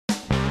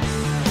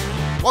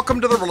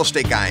Welcome to the Real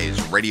Estate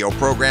Guys radio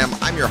program.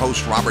 I'm your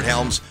host, Robert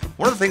Helms.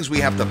 One of the things we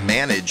have to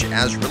manage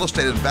as real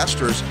estate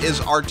investors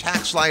is our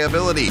tax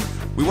liability.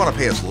 We want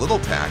to pay as little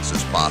tax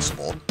as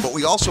possible, but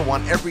we also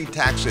want every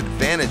tax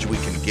advantage we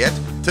can get.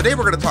 Today,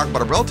 we're going to talk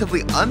about a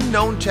relatively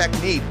unknown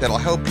technique that'll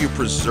help you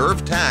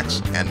preserve tax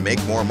and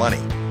make more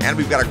money. And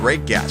we've got a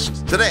great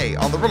guest today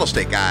on the Real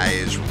Estate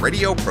Guys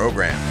radio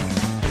program.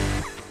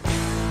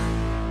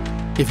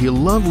 If you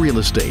love real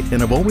estate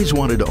and have always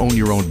wanted to own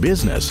your own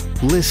business,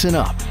 listen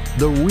up.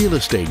 The Real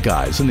Estate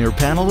Guys and their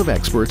panel of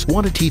experts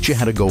want to teach you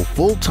how to go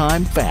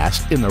full-time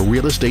fast in the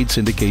real estate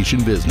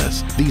syndication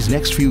business. These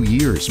next few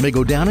years may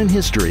go down in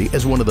history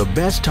as one of the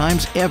best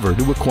times ever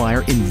to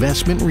acquire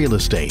investment real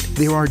estate.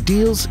 There are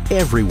deals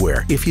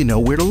everywhere if you know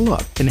where to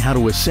look and how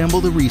to assemble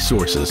the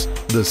resources.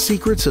 The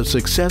Secrets of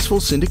Successful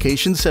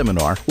Syndication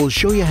seminar will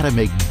show you how to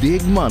make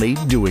big money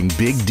doing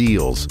big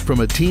deals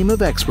from a team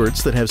of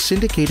experts that have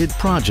syndicated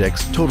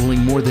projects totaling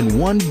more than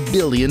 $1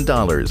 billion.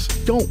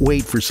 Don't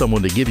wait for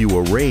someone to give you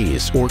a raise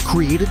or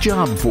create a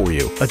job for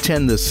you.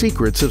 Attend the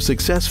Secrets of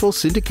Successful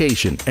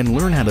Syndication and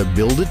learn how to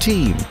build a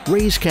team,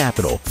 raise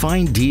capital,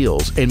 find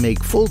deals, and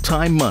make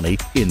full-time money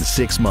in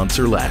 6 months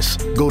or less.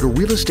 Go to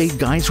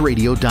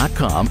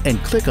realestateguysradio.com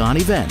and click on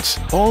events.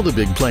 All the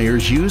big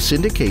players use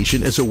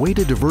syndication as a way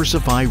to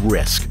diversify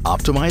risk,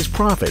 optimize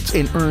profits,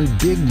 and earn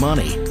big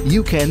money.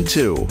 You can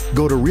too.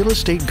 Go to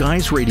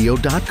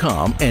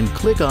realestateguysradio.com and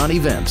click on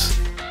events.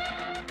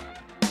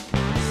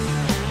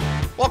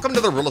 Welcome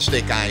to the Real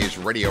Estate Guys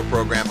radio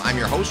program. I'm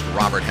your host,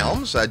 Robert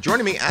Helms.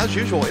 Joining me, as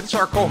usual, it's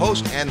our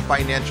co-host and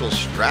financial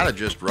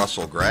strategist,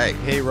 Russell Gray.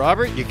 Hey,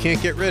 Robert, you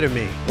can't get rid of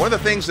me. One of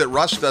the things that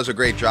Russ does a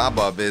great job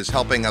of is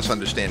helping us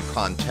understand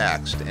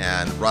context.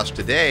 And Russ,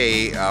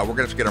 today, we're going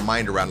to have to get our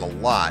mind around a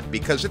lot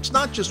because it's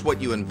not just what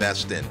you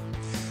invest in.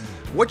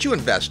 What you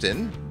invest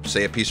in,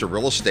 say a piece of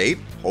real estate,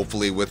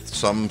 hopefully with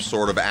some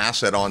sort of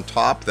asset on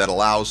top that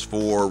allows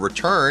for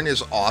return,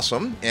 is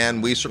awesome.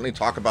 And we certainly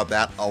talk about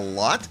that a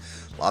lot.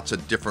 Lots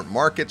of different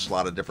markets, a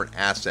lot of different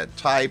asset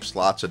types,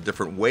 lots of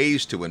different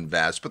ways to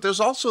invest. But there's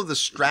also the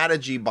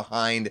strategy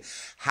behind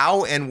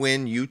how and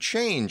when you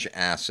change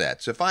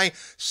assets. If I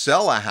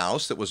sell a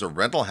house that was a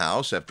rental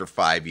house after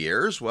 5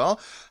 years, well,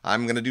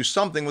 I'm going to do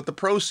something with the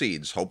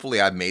proceeds. Hopefully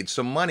I've made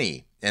some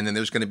money. And then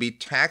there's going to be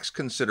tax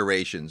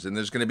considerations, and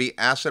there's going to be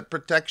asset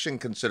protection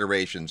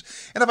considerations.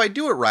 And if I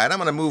do it right, I'm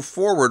going to move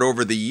forward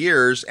over the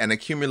years and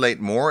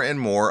accumulate more and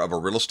more of a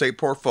real estate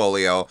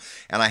portfolio,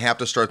 and I have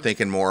to start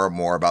thinking more and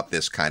more about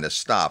this kind of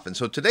stuff. And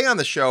so today on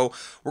the show,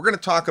 we're going to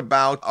talk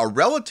about a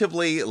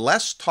relatively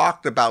less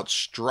talked about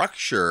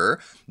structure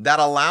that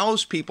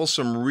allows people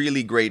some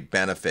really great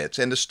benefits.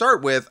 And to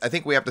start with, I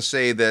think we have to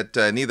say that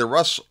neither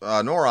Russ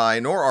nor I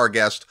nor our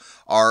guest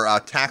are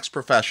tax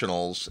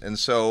professionals. And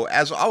so,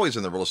 as always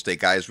in the Real Estate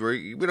Guys,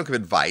 we don't give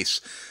advice.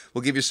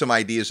 We'll give you some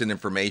ideas and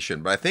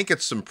information. But I think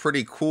it's some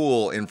pretty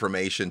cool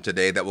information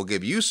today that will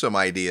give you some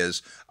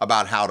ideas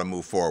about how to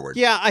move forward.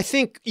 Yeah, I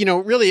think,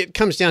 really it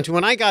comes down to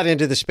when I got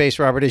into the space,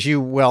 Robert, as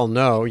you well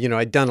know,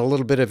 I'd done a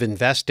little bit of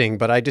investing,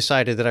 but I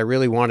decided that I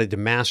really wanted to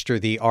master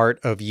the art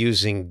of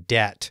using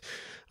debt.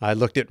 I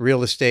looked at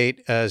real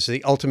estate as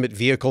the ultimate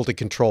vehicle to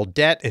control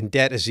debt, and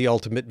debt as the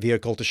ultimate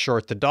vehicle to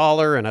short the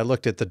dollar. And I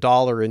looked at the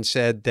dollar and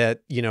said that,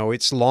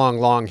 its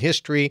long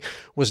history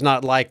was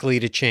not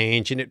likely to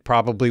change, and it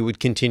probably would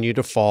continue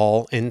to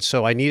fall. And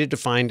so I needed to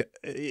find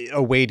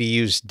a way to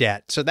use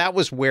debt. So that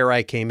was where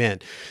I came in.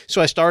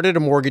 So I started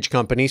a mortgage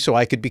company so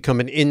I could become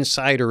an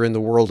insider in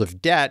the world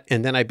of debt.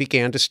 And then I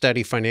began to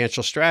study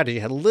financial strategy.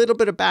 I had a little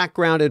bit of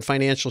background in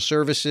financial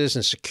services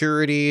and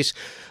securities.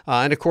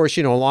 And of course,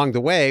 along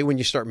the way, when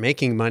you start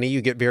making money,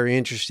 you get very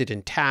interested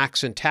in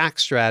tax and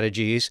tax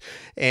strategies.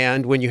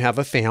 And when you have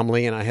a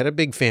family, and I had a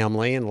big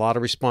family and a lot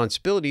of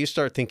responsibility, you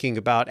start thinking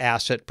about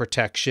asset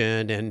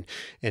protection and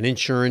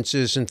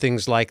insurances and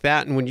things like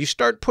that. And when you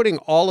start putting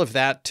all of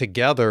that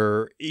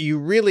together, you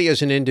really,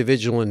 as an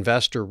individual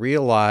investor,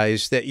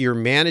 realize that you're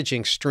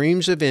managing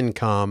streams of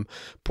income,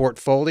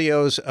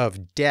 portfolios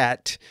of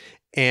debt,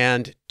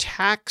 and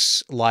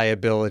tax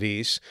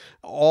liabilities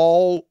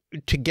all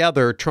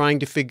together, trying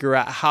to figure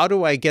out how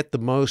do I get the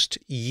most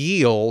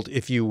yield,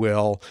 if you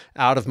will,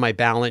 out of my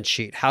balance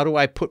sheet? How do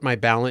I put my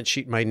balance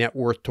sheet, my net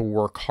worth to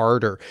work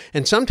harder?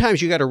 And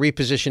sometimes you got to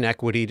reposition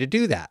equity to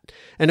do that.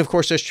 And of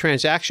course, there's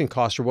transaction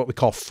costs, or what we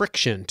call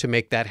friction, to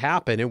make that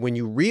happen. And when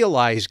you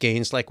realize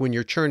gains, like when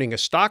you're churning a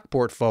stock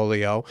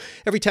portfolio,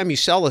 every time you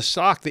sell a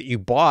stock that you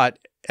bought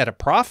at a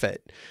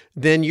profit,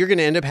 then you're going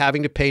to end up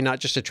having to pay not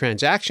just a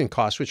transaction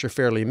cost, which are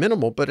fairly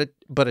minimal, but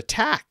a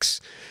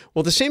tax.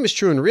 Well, the same is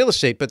true in real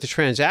estate, but the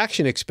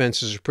transaction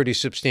expenses are pretty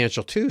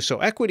substantial too. So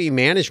equity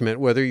management,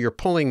 whether you're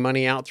pulling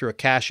money out through a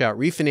cash out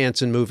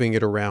refinance and moving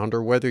it around,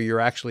 or whether you're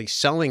actually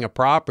selling a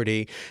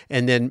property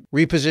and then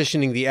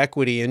repositioning the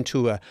equity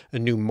into a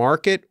new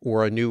market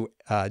or a new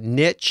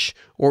niche,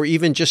 or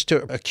even just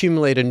to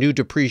accumulate a new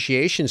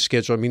depreciation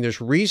schedule. I mean,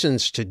 there's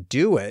reasons to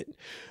do it.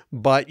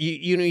 but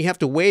you have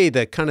to weigh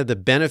the kind of the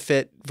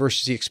benefit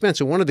versus the expense.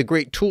 And one of the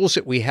great tools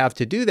that we have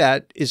to do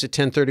that is a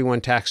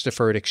 1031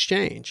 tax-deferred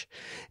exchange.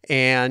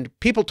 And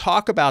people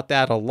talk about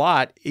that a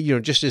lot,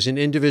 just as an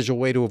individual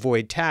way to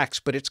avoid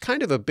tax, but it's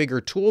kind of a bigger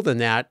tool than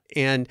that.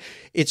 And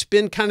it's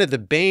been kind of the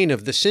bane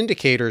of the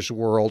syndicators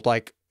world.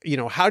 Like,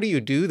 how do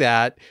you do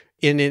that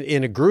in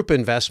a group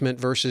investment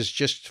versus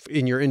just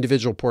in your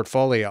individual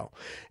portfolio?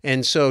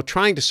 And so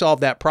trying to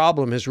solve that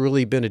problem has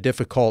really been a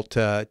difficult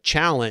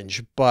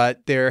challenge,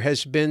 but there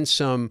has been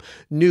some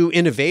new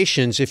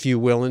innovations, if you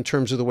will, in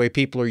terms of the way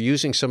people are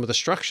using some of the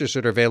structures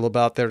that are available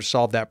out there to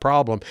solve that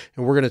problem.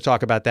 And we're going to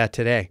talk about that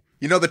today.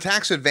 The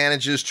tax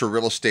advantages to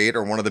real estate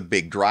are one of the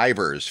big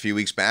drivers. A few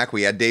weeks back,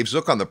 we had Dave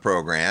Zook on the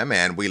program,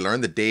 and we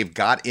learned that Dave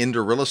got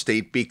into real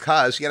estate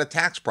because he had a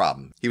tax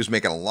problem. He was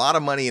making a lot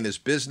of money in his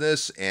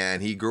business,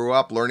 and he grew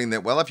up learning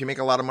that, well, if you make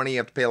a lot of money, you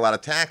have to pay a lot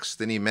of tax.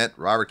 Then he met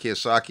Robert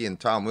Kiyosaki and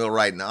Tom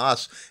Wheelwright and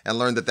us and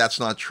learned that that's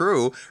not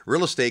true.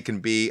 Real estate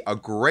can be a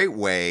great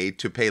way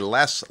to pay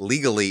less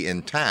legally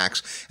in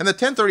tax. And the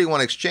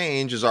 1031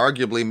 exchange is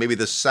arguably maybe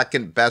the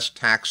second best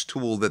tax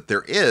tool that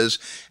there is.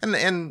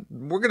 And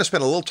we're going to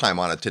spend a little time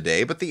on it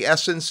today, but the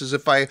essence is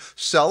if I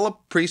sell a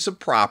piece of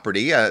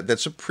property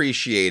that's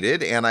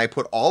appreciated and I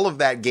put all of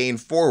that gain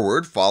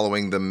forward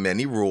following the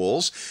many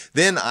rules,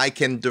 then I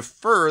can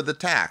defer the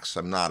tax.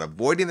 I'm not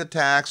avoiding the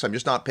tax, I'm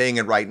just not paying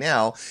it right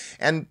now.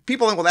 And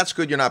people think, well, that's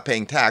good, you're not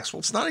paying tax. Well,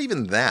 it's not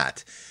even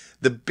that.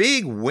 The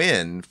big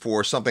win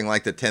for something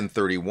like the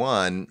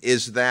 1031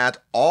 is that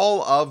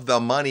all of the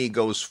money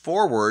goes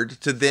forward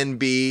to then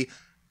be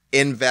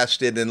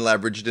invested and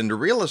leveraged into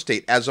real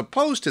estate, as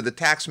opposed to the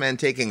taxman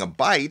taking a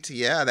bite.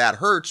 Yeah, that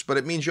hurts, but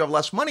it means you have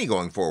less money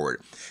going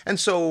forward. And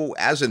so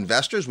as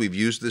investors, we've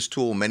used this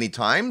tool many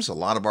times. A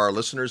lot of our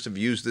listeners have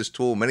used this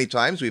tool many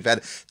times. We've had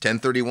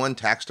 1031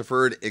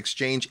 tax-deferred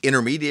exchange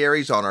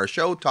intermediaries on our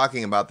show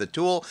talking about the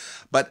tool.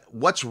 But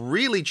what's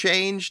really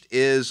changed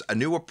is a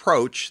new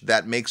approach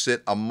that makes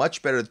it a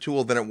much better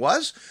tool than it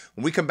was.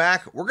 When we come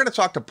back, we're going to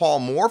talk to Paul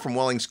Moore from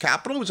Wellings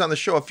Capital, who was on the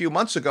show a few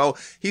months ago.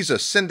 He's a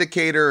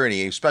syndicator and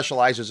he specializes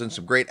in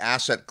some great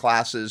asset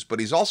classes, but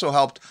he's also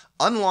helped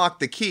unlock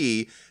the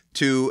key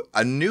to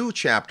a new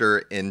chapter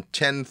in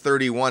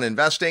 1031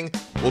 investing.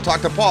 We'll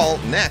talk to Paul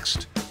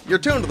next. You're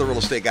tuned to the Real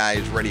Estate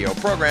Guys radio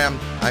program.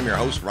 I'm your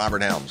host,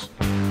 Robert Helms.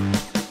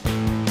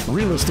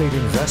 Real estate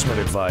investment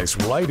advice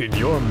right in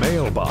your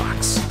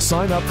mailbox.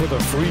 Sign up for the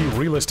free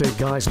Real Estate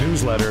Guys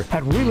newsletter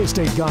at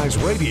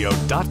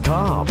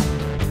realestateguysradio.com.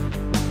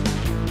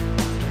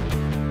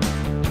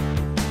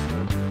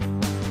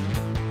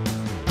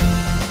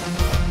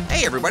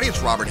 Hey everybody,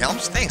 it's Robert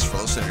Helms. Thanks for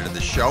listening to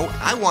the show.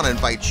 I want to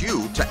invite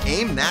you to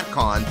AIM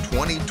NatCon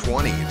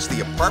 2020. It's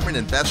the Apartment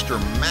Investor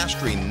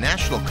Mastery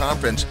National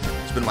Conference.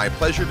 It's been my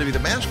pleasure to be the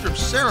master of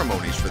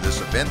ceremonies for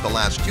this event the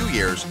last 2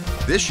 years.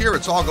 This year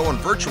it's all going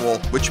virtual,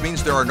 which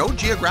means there are no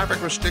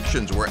geographic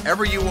restrictions.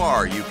 Wherever you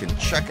are, you can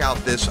check out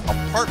this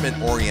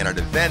apartment-oriented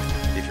event.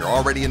 If you're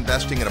already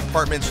investing in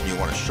apartments and you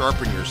want to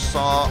sharpen your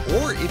saw,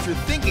 or if you're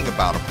thinking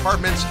about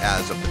apartments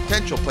as a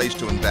potential place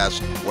to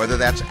invest, whether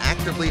that's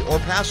actively or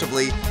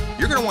passively,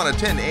 you're going to want to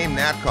attend AIM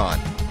NatCon.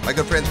 My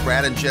good friends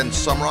Brad and Jen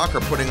Sumrock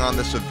are putting on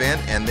this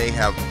event, and they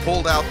have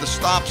pulled out the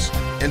stops.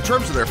 In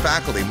terms of their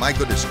faculty, my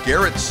goodness,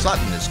 Garrett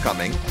Sutton is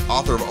coming,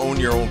 author of Own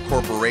Your Own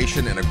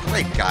Corporation, and a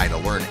great guy to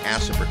learn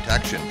asset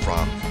protection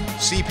from.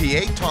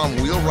 CPA Tom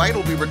Wheelwright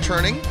will be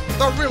returning.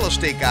 The Real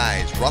Estate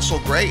Guys, Russell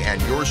Gray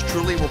and yours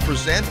truly will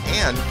present,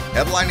 and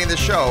headlining the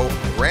show,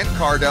 Grant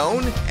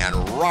Cardone and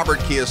Robert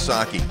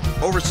Kiyosaki.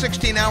 Over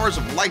 16 hours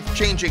of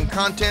life-changing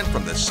content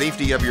from the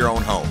safety of your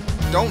own home.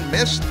 Don't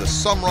miss the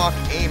Sumrock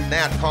AIM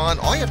NatCon.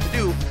 All you have to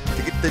do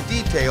to get the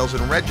details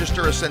and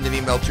register is send an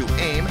email to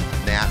AIM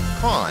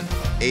NatCon,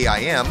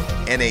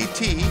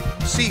 AIMNATCON,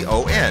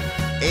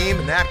 AIM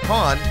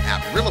NatCon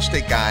at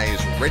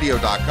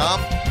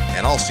realestateguysradio.com,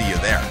 and I'll see you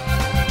there.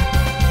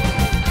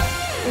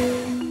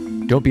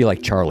 Don't be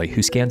like Charlie,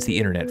 who scans the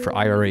internet for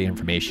IRA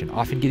information,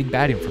 often getting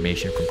bad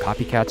information from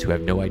copycats who have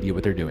no idea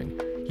what they're doing.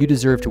 You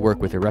deserve to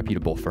work with a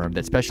reputable firm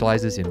that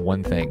specializes in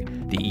one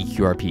thing, the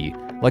EQRP.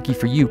 Lucky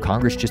for you,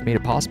 Congress just made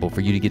it possible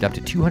for you to get up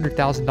to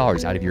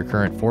 $200,000 out of your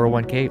current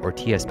 401k or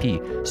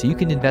TSP, so you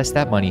can invest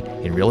that money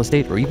in real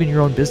estate or even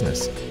your own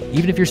business.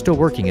 Even if you're still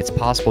working, it's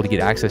possible to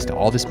get access to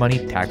all this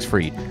money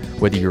tax-free.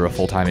 Whether you're a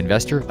full-time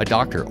investor, a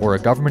doctor, or a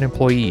government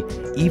employee,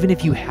 even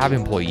if you have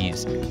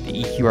employees,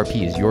 the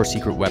EQRP is your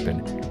secret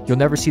weapon. You'll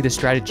never see this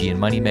strategy in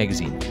Money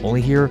Magazine, only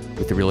here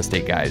with the Real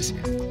Estate Guys.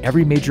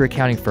 Every major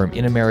accounting firm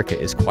in America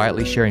is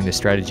quietly sharing this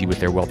strategy with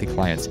their wealthy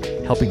clients,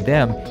 helping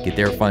them get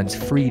their funds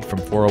freed from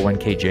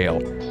 401k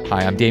jail.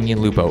 Hi, I'm Damian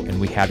Lupo,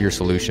 and we have your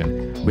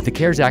solution. With the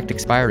CARES Act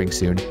expiring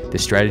soon,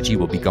 this strategy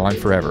will be gone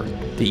forever.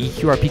 The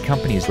EQRP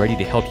company is ready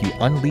to help you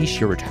unleash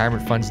your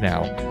retirement funds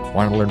now.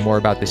 Want to learn more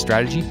about this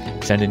strategy?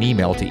 Send an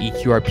email to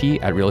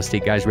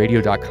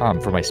EQRP@realestateguysradio.com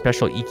for my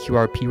special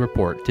EQRP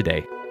report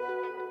today.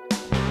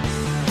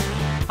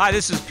 Hi,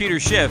 this is Peter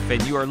Schiff,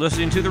 and you are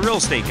listening to The Real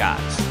Estate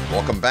Guys.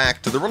 Welcome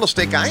back to the Real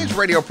Estate Guys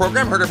radio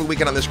program, heard every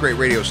weekend on this great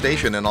radio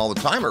station and all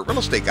the time at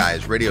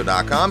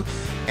realestateguysradio.com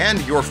and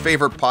your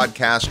favorite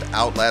podcast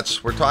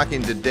outlets. We're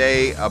talking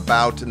today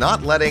about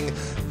not letting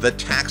the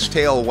tax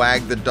tail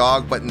wag the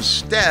dog, but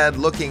instead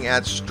looking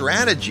at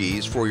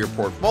strategies for your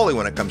portfolio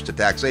when it comes to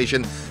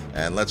taxation.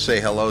 And let's say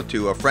hello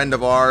to a friend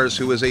of ours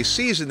who is a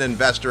seasoned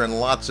investor in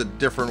lots of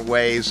different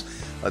ways.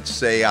 Let's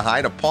say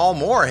hi to Paul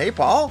Moore. Hey,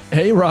 Paul.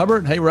 Hey,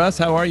 Robert. Hey, Russ.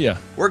 How are you?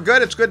 We're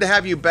good. It's good to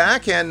have you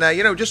back. And,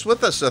 just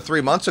with us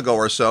 3 months ago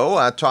or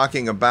so,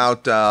 talking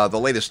about the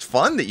latest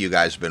fund that you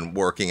guys have been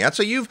working at.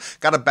 So you've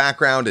got a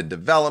background in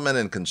development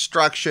and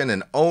construction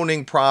and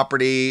owning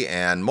property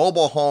and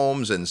mobile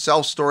homes and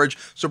self-storage.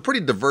 So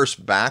pretty diverse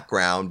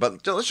background.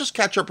 But let's just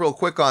catch up real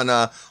quick on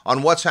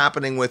what's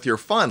happening with your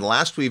fund.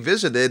 Last we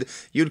visited,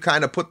 you'd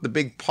kind of put the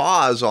big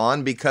pause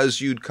on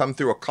because you'd come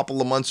through a couple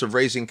of months of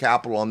raising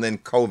capital and then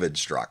COVID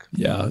struck.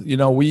 Yeah,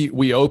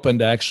 we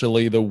opened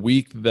actually the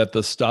week that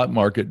the stock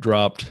market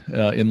dropped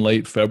in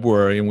late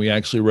February, and we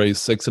actually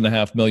raised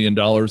 $6.5 million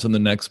in the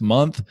next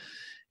month.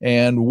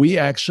 And we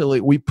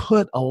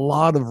put a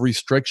lot of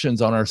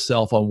restrictions on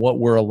ourselves on what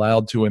we're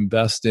allowed to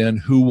invest in,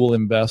 who we'll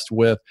invest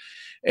with.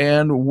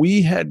 And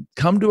we had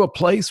come to a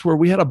place where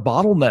we had a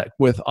bottleneck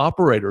with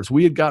operators.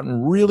 We had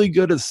gotten really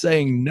good at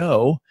saying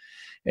no.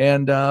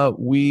 And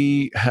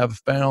we have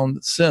found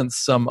since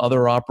some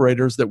other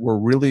operators that we're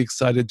really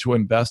excited to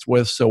invest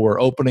with. So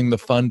we're opening the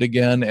fund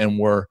again, and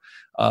we're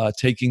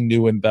taking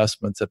new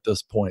investments at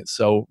this point.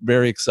 So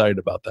very excited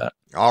about that.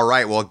 All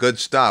right. Well, good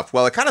stuff.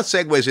 Well, it kind of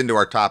segues into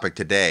our topic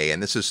today,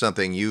 and this is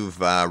something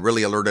you've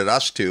really alerted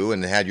us to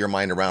and had your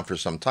mind around for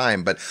some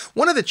time. But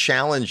one of the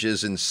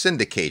challenges in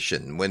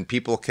syndication, when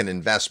people can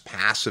invest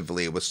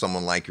passively with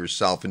someone like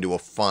yourself into a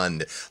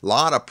fund, a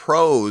lot of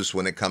pros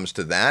when it comes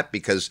to that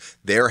because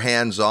they're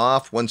hands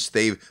off. Once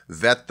they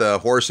vet the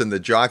horse and the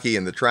jockey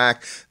and the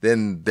track,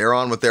 then they're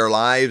on with their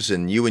lives,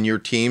 and you and your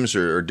teams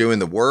are doing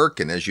the work.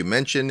 And as you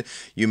mentioned,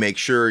 you make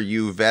sure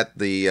you vet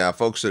the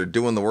folks that are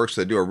doing the work so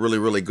they do a really,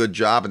 really good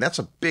job. And that's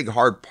a big,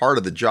 hard part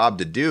of the job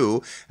to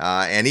do.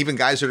 And even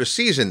guys that are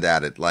seasoned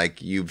at it, like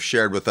you've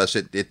shared with us,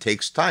 it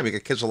takes time. You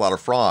can kiss a lot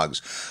of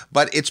frogs.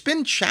 But it's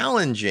been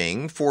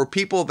challenging for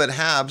people that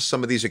have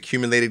some of these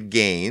accumulated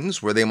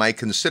gains where they might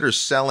consider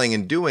selling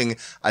and doing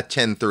a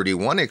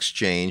 1031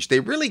 exchange. They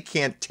really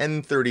can't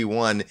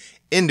 1031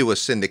 into a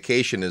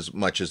syndication as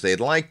much as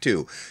they'd like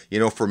to.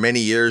 For many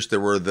years, there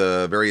were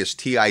the various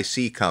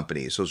TIC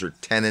companies. Those are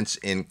tenants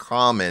in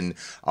common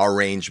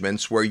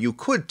arrangements where you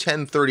could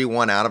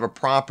 1031 out of a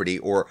property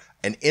or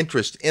an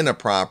interest in a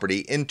property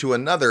into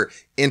another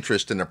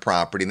interest in a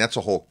property, and that's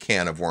a whole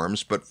can of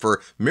worms. But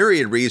for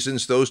myriad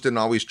reasons, those didn't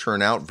always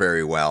turn out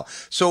very well.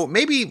 So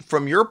maybe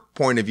from your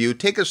point of view,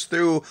 take us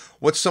through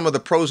what some of the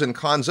pros and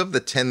cons of the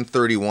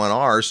 1031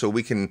 are so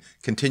we can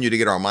continue to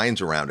get our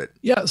minds around it.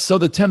 Yeah, so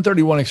the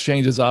 1031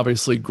 exchange is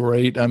obviously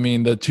great. I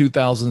mean, the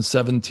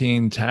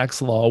 2017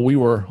 tax law, we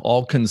were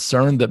all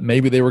concerned that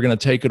maybe they were going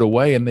to take it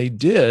away, and they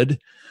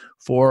did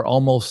for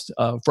almost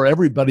for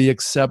everybody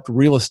except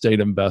real estate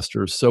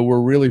investors. So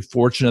we're really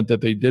fortunate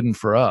that they didn't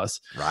for us.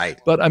 Right.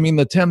 But I mean,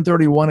 the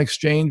 1031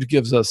 exchange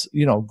gives us,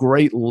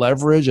 great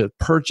leverage, a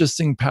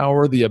purchasing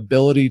power, the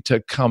ability to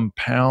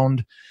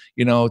compound,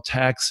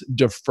 tax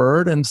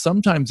deferred and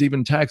sometimes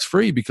even tax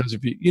free, because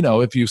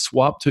if you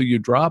swap till you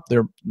drop,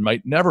 there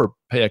might never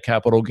pay a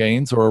capital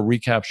gains or a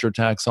recapture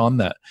tax on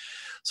that.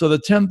 So the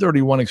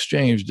 1031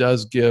 exchange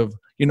does give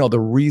the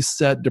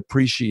reset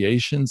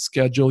depreciation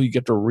schedule. You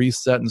get to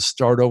reset and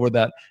start over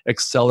that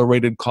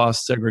accelerated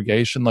cost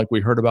segregation like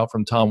we heard about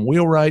from Tom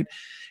Wheelwright.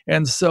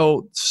 And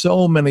so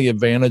many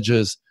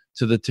advantages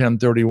to the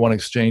 1031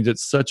 exchange.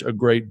 It's such a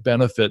great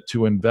benefit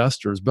to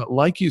investors. But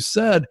like you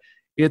said,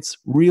 it's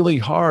really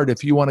hard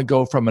if you want to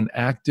go from an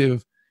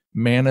active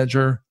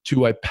manager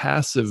to a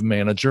passive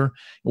manager.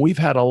 We've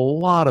had a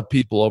lot of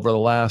people over the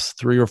last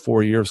 3 or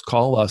 4 years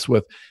call us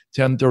with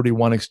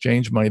 1031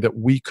 exchange money that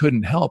we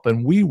couldn't help,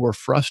 and we were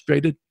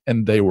frustrated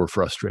and they were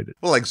frustrated.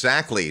 Well,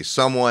 exactly.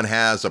 Someone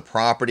has a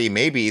property,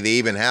 maybe they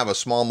even have a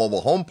small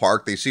mobile home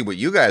park. They see what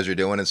you guys are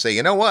doing and say,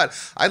 you know what,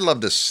 I'd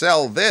love to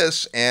sell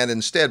this and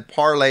instead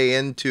parlay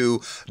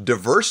into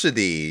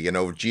diversity,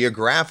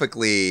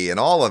 geographically and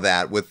all of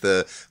that with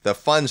the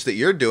funds that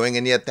you're doing.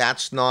 And yet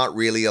that's not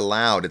really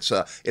allowed. It's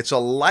a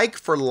like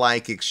for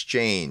like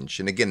exchange.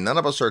 And again, none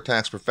of us are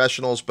tax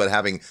professionals, but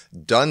having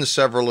done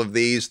several of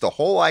these, the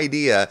whole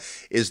idea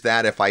is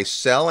that if I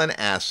sell an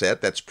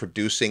asset that's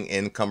producing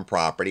income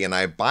property and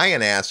I buy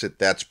an asset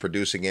that's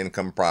producing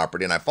income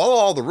property and I follow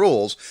all the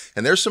rules,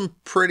 and there's some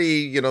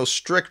pretty,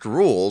 strict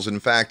rules. In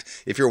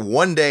fact, if you're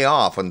one day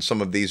off on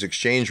some of these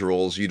exchange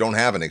rules, you don't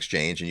have an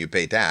exchange and you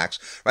pay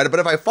tax, right?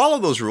 But if I follow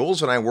those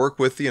rules and I work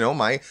with,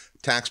 my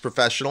tax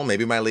professional,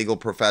 maybe my legal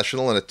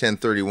professional, and a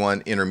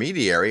 1031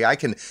 intermediary, I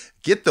can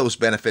get those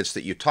benefits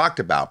that you talked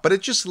about, but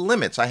it just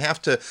limits. I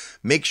have to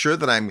make sure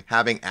that I'm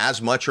having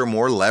as much or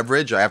more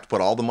leverage. I have to put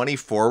all the money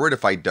forward.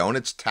 If I don't,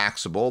 it's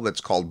taxable.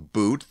 That's called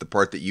boot, the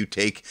part that you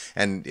take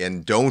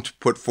and don't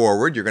put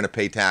forward, you're going to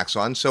pay tax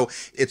on. So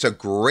it's a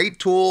great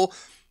tool,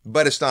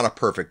 but it's not a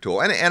perfect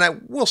tool. And I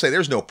will say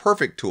there's no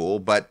perfect tool,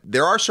 but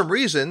there are some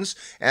reasons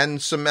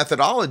and some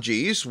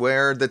methodologies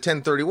where the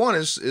 1031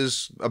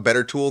 is a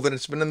better tool than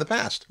it's been in the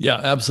past. Yeah,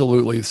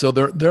 absolutely. So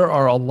there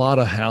are a lot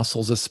of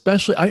hassles,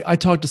 especially I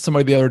talked to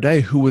somebody the other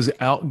day who was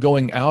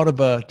going out of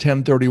a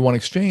 1031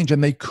 exchange,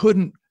 and they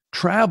couldn't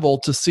travel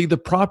to see the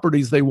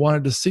properties they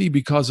wanted to see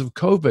because of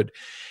COVID.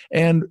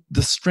 And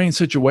the strange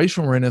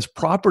situation we're in is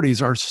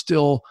properties are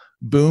still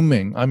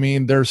booming. I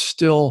mean, there's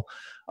still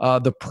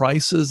the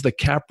prices, the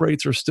cap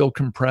rates are still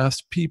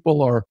compressed.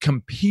 People are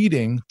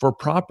competing for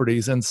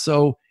properties. And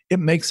so it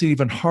makes it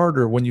even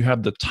harder when you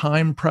have the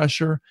time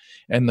pressure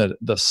and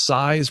the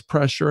size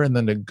pressure and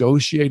the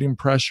negotiating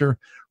pressure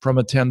from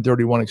a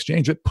 1031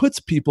 exchange. It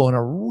puts people in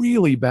a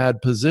really bad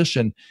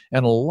position.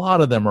 And a lot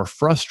of them are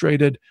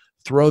frustrated,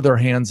 throw their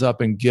hands up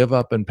and give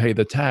up and pay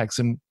the tax.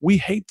 And we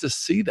hate to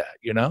see that,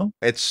 you know?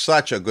 It's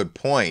such a good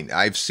point.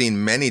 I've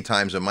seen many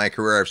times in my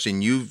career,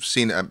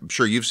 I'm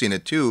sure you've seen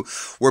it too,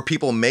 where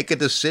people make a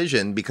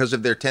decision because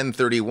of their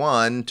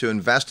 1031 to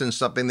invest in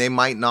something they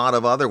might not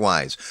have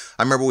otherwise.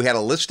 I remember we had a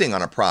listing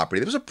on a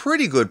property. It was a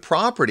pretty good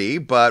property,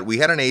 but we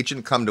had an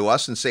agent come to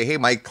us and say, hey,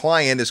 my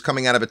client is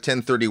coming out of a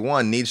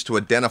 1031, needs to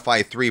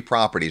identify 3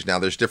 properties. Now,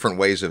 there's different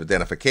ways of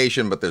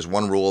identification, but there's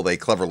one rule they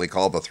cleverly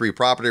call the 3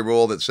 property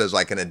rule that says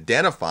I can identify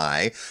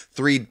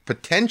 3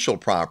 potential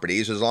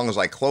properties as long as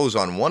I close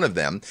on one of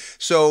them.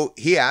 So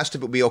he asked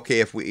if it would be okay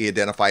if we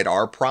identified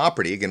our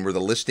property, again, we're the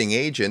listing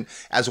agent,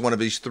 as one of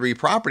these 3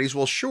 properties.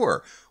 Well,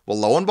 sure. Well,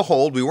 lo and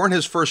behold, we weren't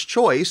his first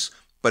choice,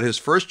 but his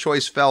first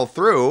choice fell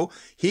through.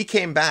 He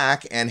came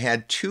back and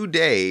had 2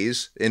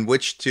 days in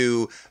which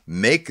to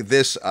make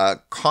this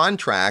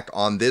contract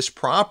on this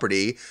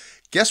property.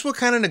 Guess what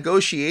kind of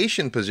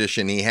negotiation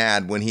position he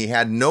had when he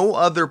had no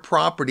other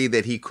property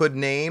that he could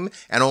name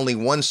and only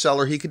one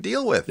seller he could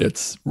deal with?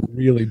 It's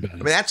really bad. I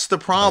mean, that's the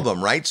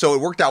problem, right? So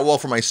it worked out well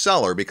for my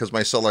seller because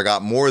my seller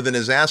got more than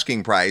his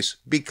asking price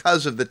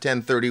because of the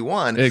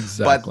 1031.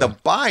 Exactly. But the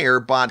buyer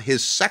bought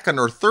his second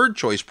or third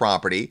choice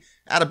property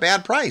at a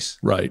bad price.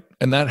 Right.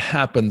 And that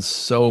happens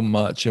so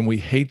much, and we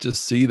hate to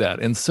see that.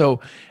 And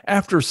so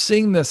after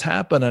seeing this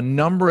happen a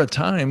number of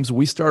times,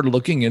 we started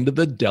looking into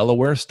the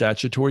Delaware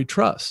Statutory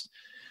Trust.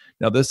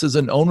 Now, this is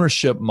an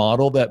ownership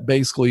model that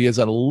basically is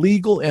a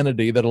legal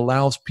entity that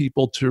allows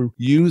people to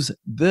use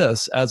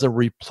this as a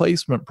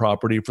replacement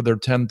property for their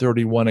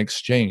 1031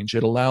 exchange.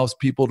 It allows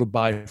people to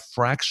buy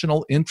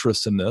fractional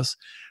interest in this,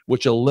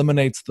 which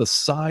eliminates the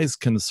size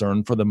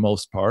concern for the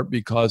most part,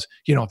 because,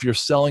 you know, if you're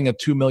selling a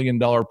 $2 million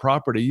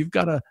property, you've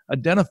got to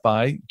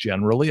identify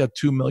generally a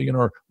 $2 million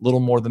or a little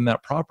more than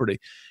that property.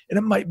 And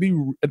it might be,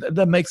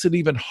 that makes it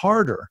even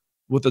harder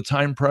with the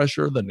time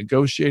pressure, the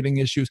negotiating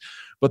issues.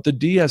 But the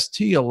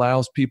DST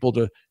allows people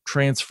to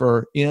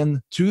transfer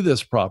into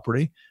this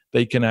property.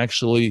 They can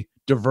actually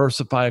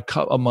diversify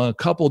among a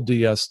couple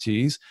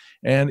DSTs,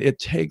 and it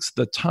takes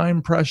the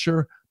time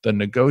pressure, the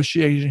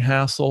negotiating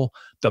hassle,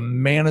 the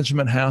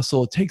management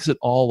hassle. It takes it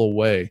all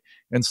away.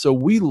 And so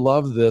we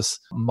love this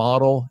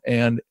model.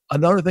 And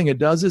another thing it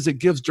does is it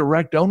gives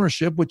direct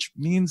ownership, which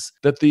means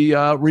that the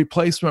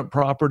replacement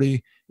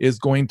property is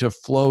going to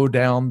flow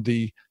down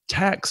the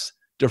tax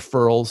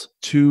deferrals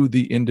to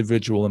the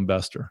individual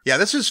investor. Yeah,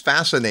 this is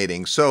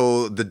fascinating.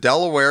 So the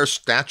Delaware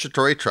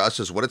Statutory Trust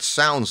is what it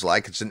sounds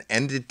like. It's an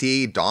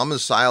entity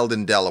domiciled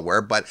in Delaware,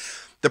 but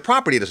the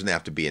property doesn't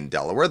have to be in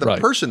Delaware. The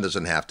person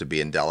doesn't have to be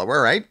in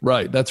Delaware, right?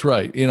 Right. That's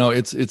right. You know,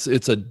 it's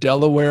a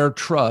Delaware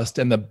trust,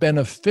 and the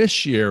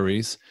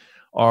beneficiaries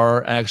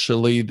are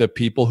actually the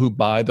people who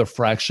buy the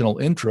fractional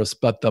interest,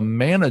 but the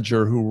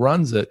manager who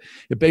runs it,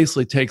 it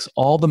basically takes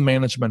all the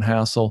management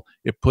hassle,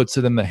 it puts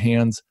it in the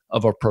hands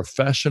of a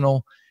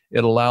professional.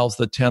 It allows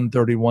the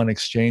 1031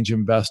 exchange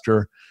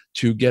investor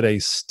to get a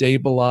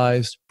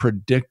stabilized,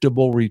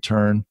 predictable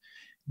return.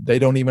 They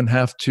don't even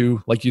have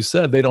to, like you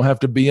said, they don't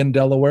have to be in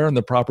Delaware, and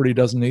the property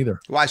doesn't either.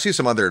 Well, I see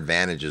some other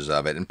advantages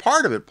of it. And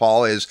part of it,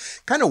 Paul,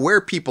 is kind of where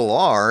people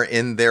are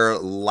in their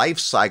life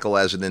cycle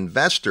as an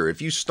investor.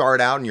 If you start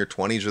out in your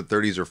 20s or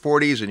 30s or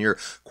 40s and you're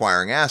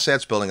acquiring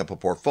assets, building up a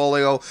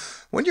portfolio,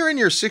 when you're in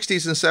your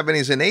 60s and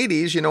 70s and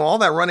 80s, you know, all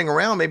that running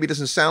around maybe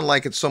doesn't sound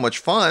like it's so much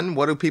fun.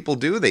 What do people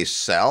do? They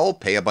sell,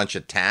 pay a bunch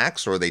of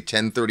tax, or they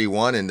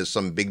 1031 into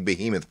some big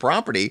behemoth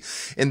property.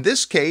 In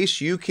this case,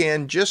 you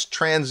can just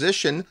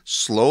transition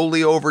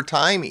slowly over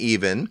time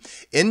even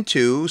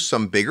into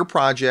some bigger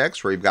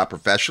projects where you've got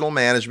professional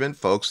management,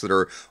 folks that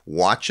are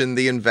watching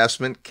the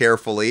investment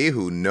carefully,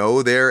 who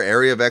know their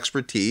area of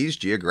expertise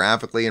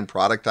geographically and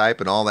product type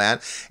and all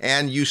that.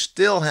 And you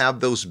still have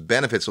those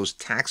benefits, those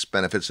tax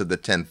benefits of the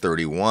 1031.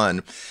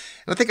 1031.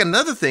 And I think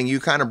another thing you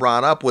kind of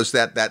brought up was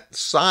that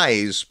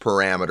size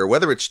parameter,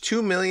 whether it's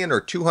 2 million or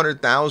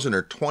 200,000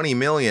 or 20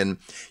 million,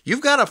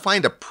 you've got to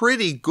find a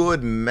pretty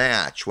good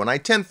match. When I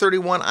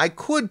 1031, I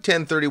could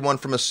 1031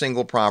 from a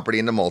single property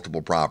into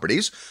multiple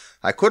properties.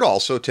 I could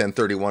also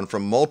 1031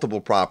 from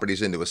multiple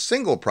properties into a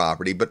single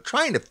property, but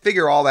trying to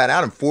figure all that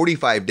out in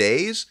 45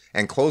 days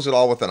and close it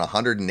all within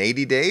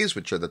 180 days,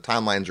 which are the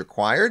timelines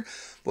required,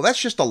 well, that's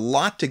just a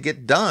lot to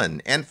get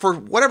done. And for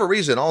whatever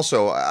reason,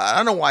 also, I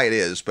don't know why it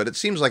is, but it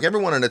seems like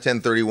everyone in a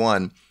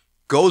 1031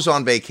 goes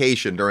on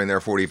vacation during their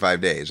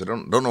 45 days. I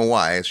don't know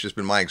why. It's just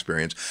been my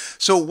experience.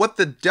 So what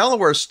the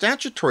Delaware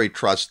Statutory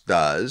Trust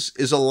does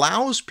is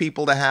allows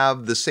people to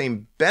have the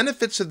same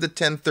benefits of the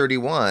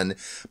 1031,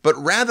 but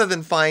rather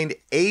than find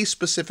a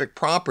specific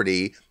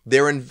property,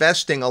 they're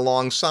investing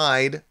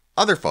alongside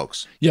other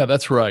folks. Yeah,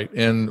 that's right.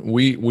 And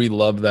we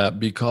love that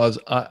because,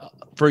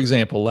 for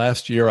example,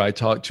 last year I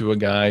talked to a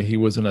guy, he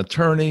was an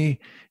attorney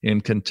in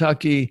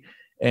Kentucky,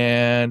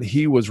 and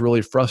he was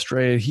really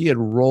frustrated. He had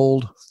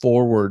rolled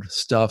forward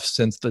stuff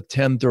since the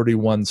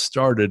 1031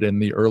 started in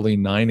the early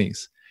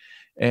 90s.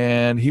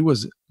 And he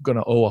was going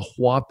to owe a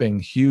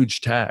whopping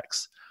huge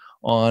tax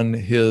on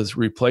his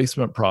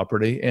replacement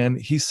property. And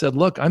he said,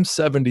 look, I'm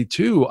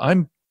 72.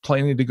 I'm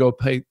planning to go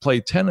play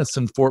tennis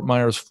in Fort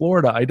Myers,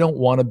 Florida. I don't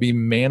want to be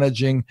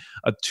managing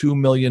a $2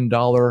 million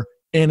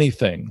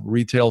anything,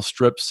 retail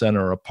strip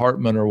center,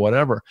 apartment, or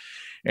whatever.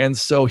 And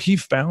so he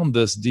found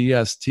this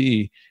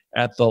DST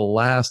at the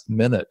last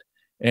minute.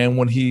 And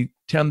when he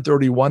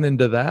 1031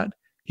 into that,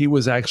 he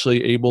was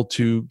actually able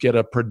to get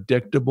a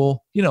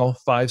predictable,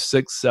 5,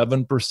 6,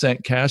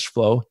 7% cash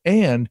flow.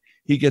 And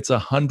he gets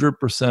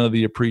 100% of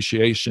the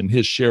appreciation,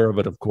 his share of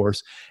it, of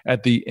course,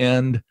 at the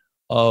end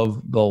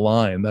of the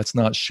line. That's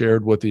not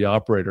shared with the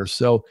operator.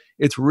 So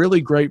it's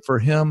really great for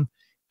him.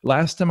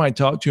 Last time I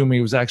talked to him,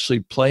 he was actually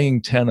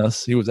playing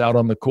tennis. He was out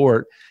on the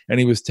court, and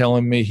he was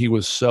telling me he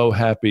was so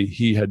happy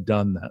he had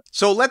done that.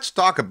 So let's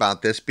talk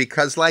about this,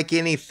 because like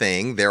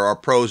anything, there are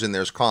pros and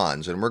there's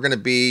cons. And we're going to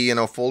be,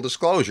 full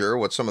disclosure,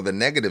 what some of the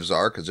negatives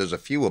are, because there's a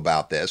few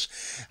about this.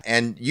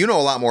 And you know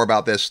a lot more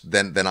about this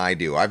than I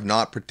do. I've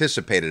not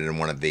participated in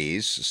one of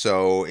these.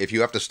 So if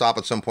you have to stop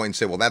at some point and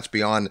say, well, that's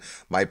beyond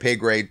my pay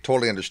grade,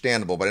 totally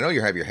understandable. But I know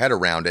you have your head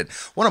around it.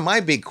 One of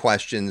my big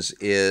questions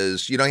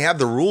is, you have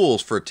the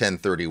rules for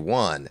 1031.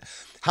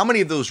 How many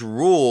of those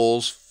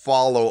rules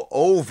follow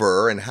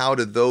over, and how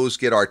do those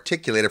get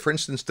articulated? For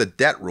instance, the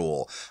debt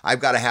rule. I've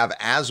got to have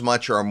as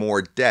much or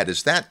more debt.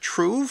 Is that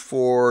true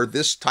for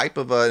this type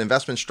of an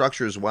investment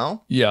structure as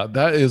well? Yeah,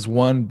 that is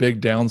one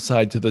big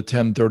downside to the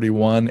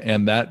 1031,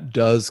 and that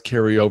does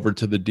carry over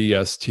to the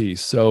DST.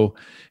 So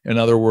in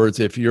other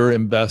words, if you're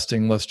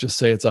investing, let's just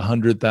say it's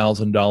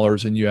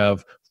 $100,000 and you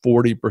have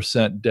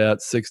 40% debt,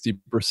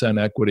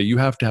 60% equity, you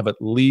have to have at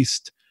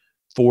least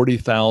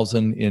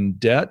 40,000 in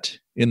debt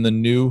in the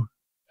new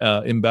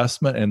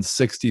investment and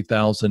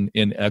 60,000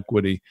 in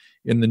equity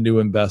in the new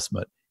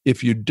investment.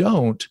 If you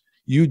don't,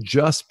 you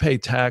just pay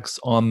tax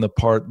on the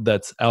part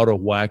that's out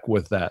of whack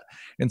with that.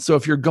 And so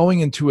if you're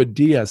going into a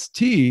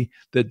DST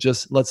that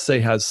just, let's say,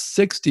 has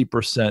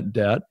 60%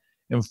 debt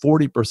and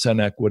 40%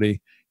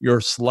 equity,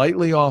 you're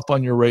slightly off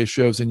on your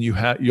ratios, and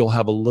you'll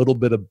have a little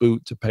bit of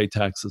boot to pay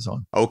taxes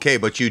on. Okay,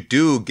 but you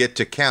do get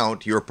to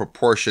count your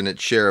proportionate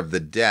share of the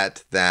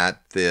debt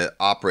that the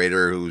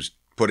operator who's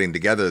putting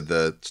together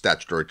the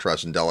statutory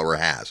trust in Delaware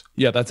has.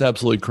 Yeah, that's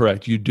absolutely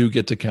correct. You do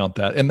get to count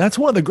that. And that's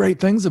one of the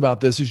great things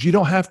about this is you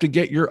don't have to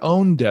get your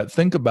own debt.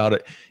 Think about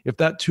it. If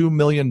that $2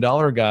 million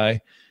guy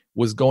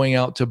was going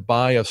out to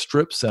buy a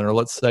strip center,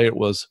 let's say it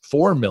was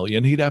 $4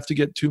 million, he'd have to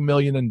get $2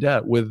 million in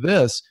debt. With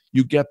this,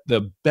 you get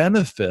the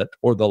benefit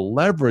or the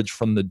leverage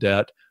from the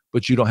debt,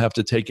 but you don't have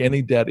to take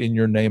any debt in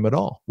your name at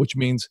all, which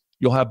means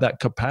you'll have that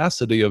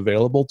capacity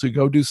available to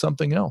go do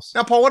something else.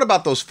 Now, Paul, what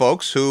about those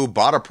folks who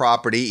bought a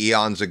property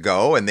eons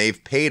ago and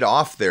they've paid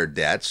off their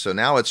debt, so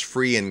now it's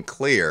free and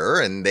clear,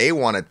 and they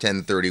want a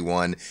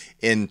 1031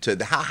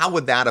 into how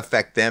would that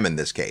affect them in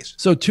this case?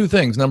 So two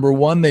things. Number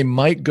one, they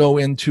might go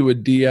into a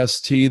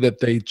DST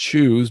that they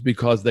choose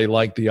because they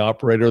like the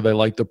operator, they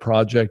like the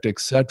project,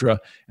 etc.,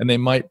 and they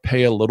might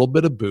pay a little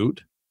bit of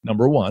boot,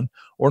 number one.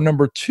 Or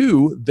number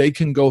two, they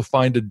can go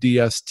find a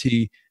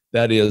DST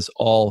that is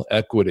all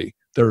equity.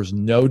 There's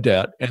no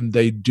debt, and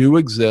they do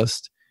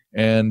exist,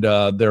 and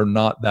they're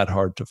not that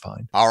hard to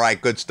find. All right,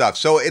 good stuff.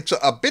 So it's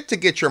a bit to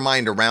get your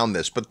mind around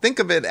this, but think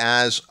of it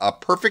as a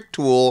perfect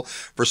tool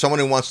for someone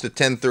who wants to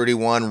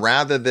 1031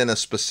 rather than a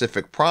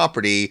specific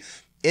property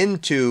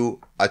into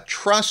a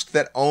trust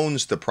that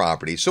owns the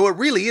property. So it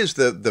really is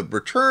the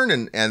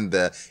return and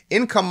the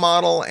income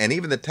model, and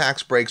even the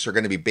tax breaks are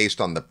going to be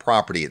based on the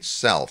property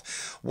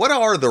itself. What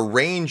are the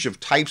range of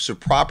types of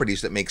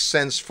properties that make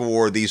sense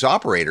for these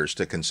operators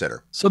to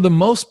consider? So the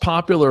most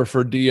popular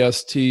for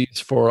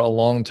DSTs for a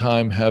long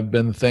time have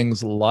been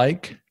things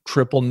like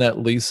triple net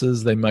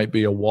leases. They might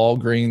be a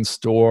Walgreens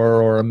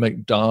store or a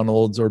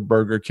McDonald's or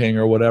Burger King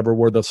or whatever,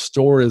 where the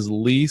store is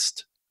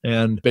leased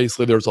and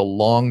basically there's a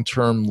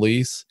long-term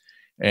lease,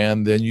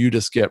 and then you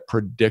just get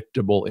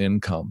predictable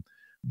income.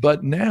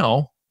 But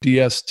now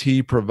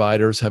DST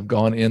providers have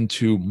gone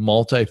into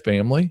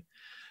multifamily.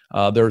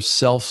 There's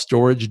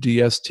self-storage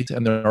DSTs,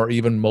 and there are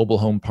even mobile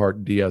home park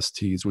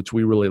DSTs, which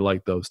we really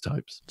like those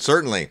types.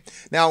 Certainly.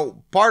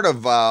 Now, part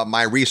of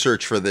my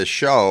research for this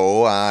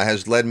show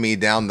has led me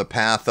down the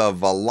path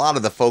of a lot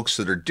of the folks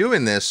that are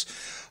doing this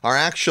are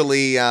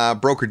actually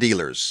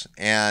broker-dealers.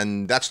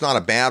 And that's not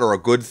a bad or a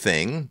good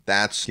thing.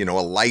 That's, a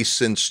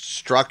licensed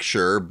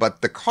structure,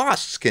 but the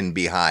costs can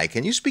be high.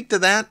 Can you speak to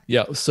that?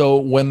 Yeah. So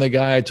when the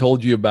guy I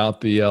told you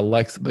about,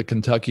 the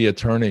Kentucky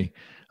attorney,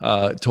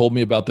 told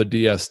me about the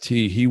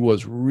DST, he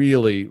was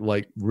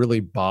really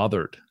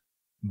bothered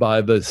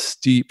by the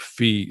steep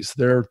fees.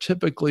 They're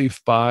typically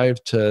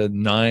 5 to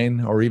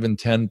 9 or even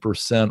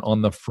 10%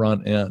 on the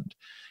front end.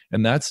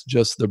 And that's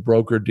just the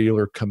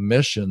broker-dealer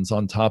commissions.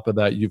 On top of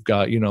that, you've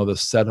got, the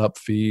setup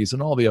fees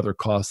and all the other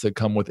costs that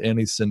come with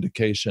any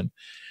syndication.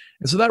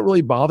 And so that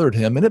really bothered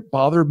him, and it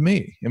bothered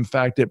me. In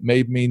fact, it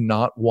made me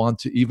not want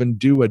to even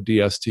do a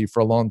DST for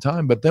a long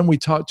time. But then we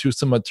talked to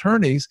some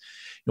attorneys,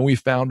 and we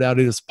found out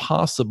it is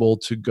possible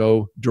to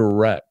go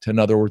direct. In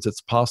other words,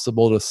 it's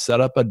possible to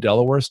set up a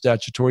Delaware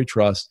Statutory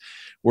Trust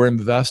where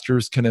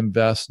investors can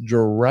invest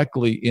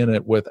directly in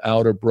it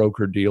without a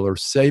broker-dealer,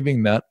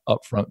 saving that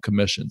upfront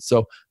commission.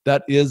 So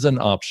that is an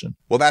option.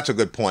 Well, that's a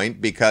good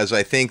point, because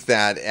I think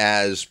that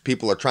as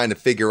people are trying to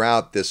figure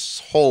out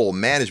this whole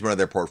management of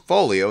their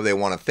portfolio, they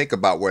want to think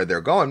about where they're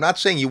going. I'm not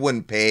saying you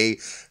wouldn't pay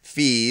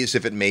fees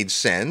if it made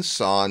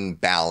sense on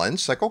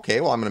balance. Like,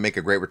 okay, well, I'm going to make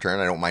a great return.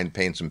 I don't mind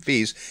paying some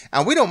fees.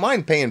 And we don't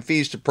mind paying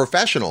fees to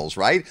professionals,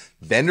 right?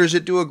 Vendors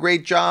that do a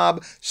great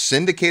job,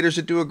 syndicators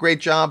that do a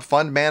great job,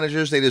 fund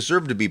managers, they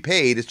deserve to be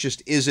paid. It's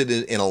just, is it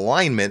in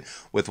alignment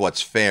with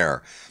what's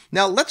fair?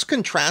 Now, let's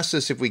contrast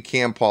this if we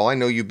can, Paul. I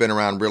know you've been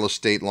around real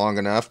estate long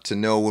enough to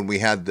know when we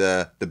had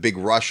the big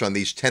rush on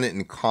these tenant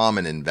in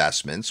common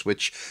investments,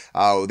 which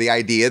the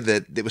idea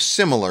that it was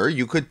similar.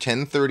 You could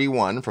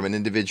 1031 from an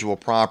individual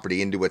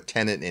property into a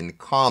tenant in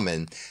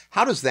common.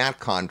 How does that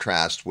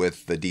contrast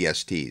with the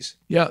DSTs?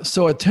 Yeah,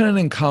 so a tenant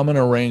in common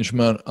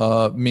arrangement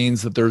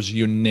means that there's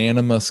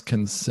unanimous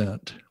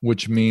consent,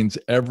 which means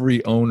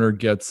every owner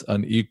gets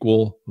an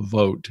equal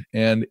vote.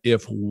 And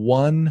if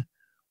one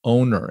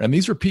owner, and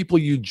these are people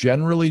you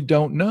generally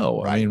don't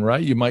know. Right. I mean,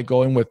 right? You might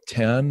go in with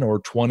 10 or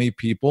 20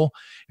 people,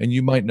 and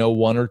you might know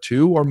one or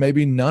two, or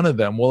maybe none of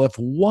them. Well, if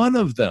one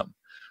of them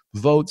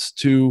votes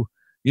to,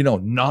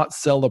 not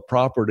sell the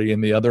property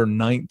and the other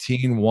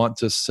 19 want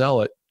to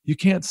sell it, you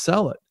can't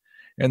sell it.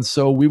 And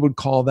so we would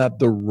call that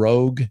the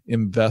rogue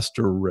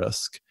investor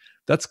risk.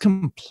 That's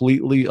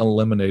completely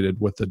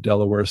eliminated with the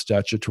Delaware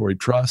Statutory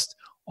Trust.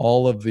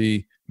 All of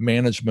the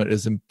management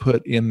is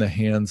put in the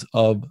hands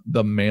of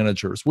the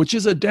managers, which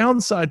is a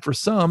downside for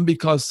some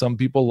because some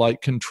people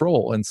like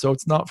control. And so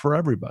it's not for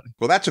everybody.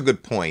 Well, that's a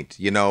good point.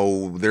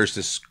 There's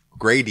this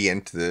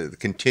gradient, the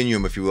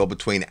continuum, if you will,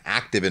 between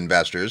active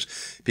investors,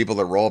 people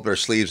that roll up their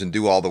sleeves and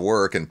do all the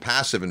work, and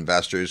passive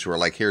investors who are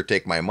like, here,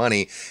 take my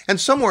money. And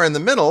somewhere in the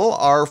middle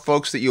are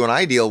folks that you and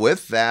I deal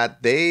with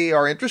that they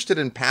are interested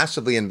in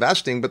passively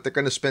investing, but they're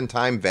going to spend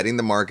time vetting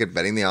the market,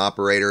 vetting the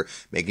operator,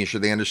 making sure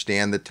they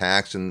understand the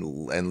tax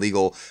and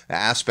legal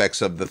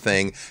aspects of the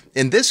thing.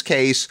 In this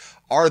case,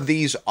 are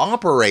these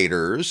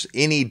operators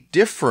any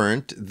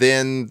different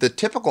than the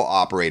typical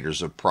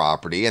operators of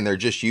property, and they're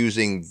just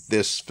using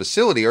this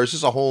facility, or is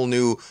this a whole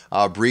new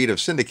breed of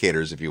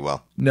syndicators, if you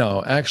will?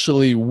 No,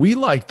 actually, we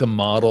like the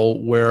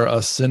model where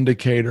a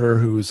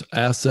syndicator who's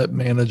asset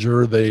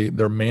manager,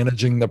 they're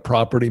managing the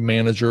property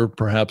manager,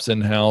 perhaps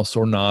in-house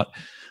or not.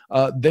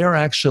 They're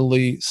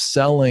actually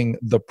selling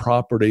the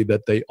property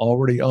that they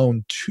already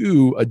own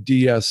to a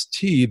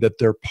DST that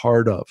they're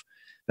part of.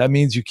 That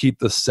means you keep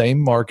the same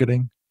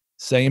marketing,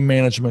 same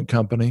management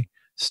company,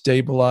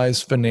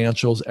 stabilized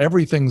financials,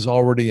 everything's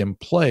already in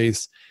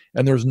place,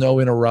 and there's no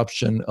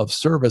interruption of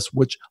service,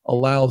 which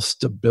allows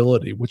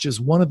stability, which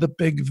is one of the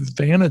big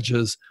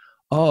advantages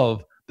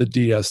of the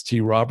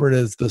DST, Robert,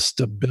 is the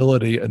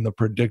stability and the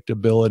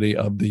predictability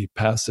of the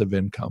passive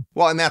income.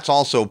 Well, and that's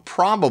also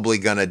probably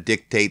going to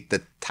dictate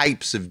the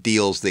types of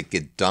deals that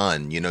get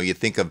done. You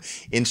think of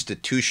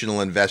institutional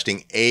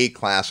investing,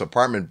 A-class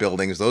apartment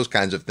buildings, those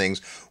kinds of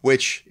things,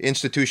 which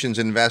institutions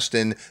invest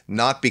in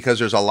not because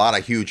there's a lot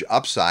of huge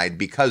upside,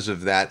 because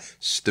of that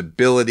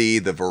stability,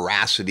 the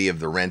veracity of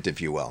the rent,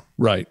 if you will.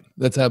 Right.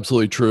 That's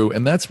absolutely true.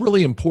 And that's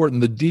really important.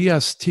 The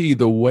DST,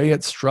 the way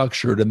it's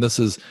structured, and this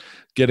is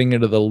getting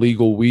into the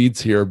legal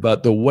weeds here,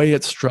 but the way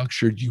it's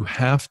structured, you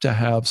have to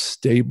have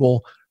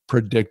stable,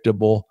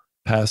 predictable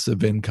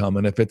passive income.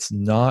 And if it's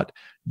not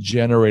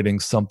generating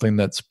something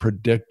that's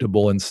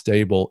predictable and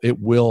stable, it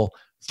will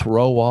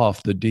throw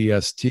off the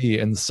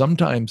DST. And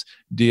sometimes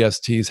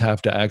DSTs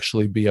have to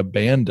actually be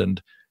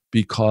abandoned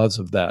because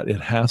of that.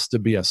 It has to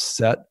be a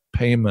set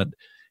payment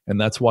And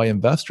that's why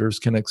investors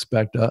can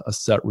expect a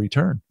set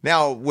return.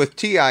 Now, with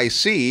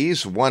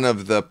TICs, one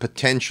of the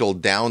potential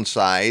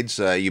downsides,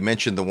 you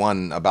mentioned the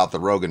one about the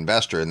rogue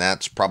investor, and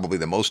that's probably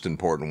the most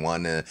important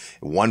one.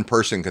 One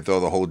person could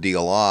throw the whole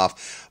deal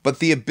off. But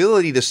the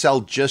ability to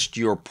sell just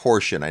your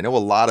portion. I know a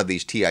lot of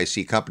these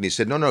TIC companies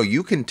said, no,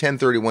 you can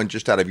 1031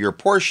 just out of your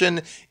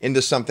portion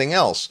into something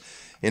else.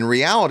 In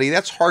reality,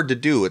 that's hard to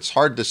do. It's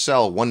hard to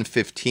sell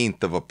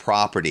 1/15 of a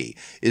property.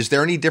 Is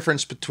there any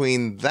difference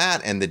between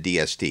that and the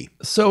DST?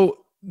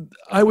 So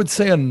I would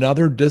say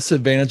another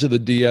disadvantage of the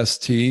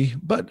DST,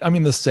 but I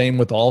mean the same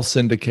with all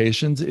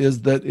syndications,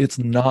 is that it's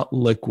not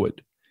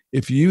liquid.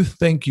 If you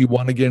think you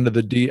want to get into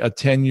a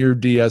 10-year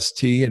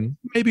DST and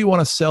maybe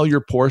want to sell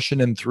your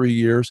portion in 3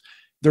 years,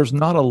 there's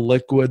not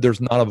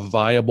a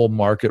viable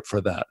market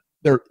for that.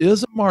 There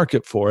is a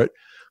market for it,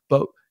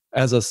 but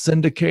as a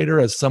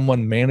syndicator, as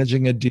someone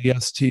managing a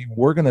DST,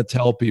 we're going to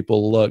tell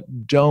people, look,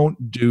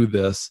 don't do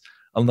this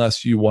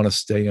unless you want to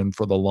stay in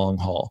for the long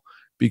haul.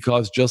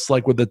 Because just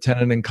like with the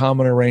tenant in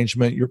common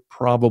arrangement, you're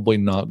probably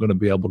not going to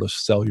be able to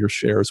sell your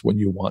shares when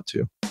you want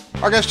to.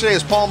 Our guest today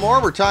is Paul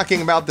Moore. We're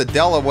talking about the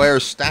Delaware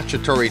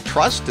Statutory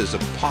Trust as a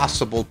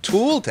possible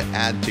tool to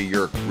add to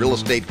your real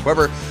estate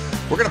quiver.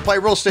 We're going to play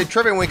real estate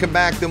trivia when we come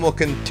back. Then we'll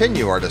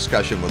continue our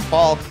discussion with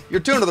Paul.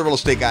 You're tuned to the Real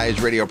Estate Guys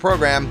radio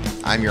program.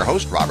 I'm your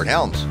host, Robert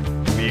Helms.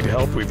 Need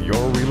help with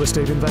your real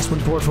estate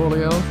investment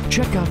portfolio?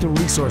 Check out the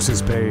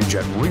resources page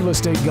at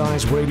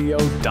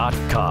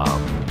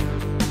realestateguysradio.com.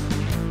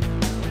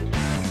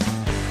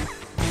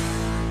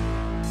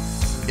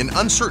 In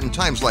uncertain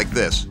times like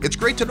this, it's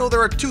great to know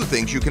there are two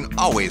things you can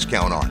always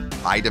count on: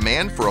 high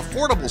demand for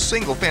affordable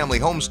single-family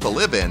homes to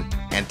live in,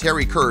 and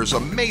Terry Kerr's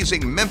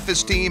amazing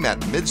Memphis team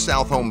at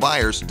Mid-South Home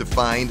Buyers to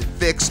find,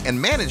 fix, and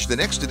manage the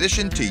next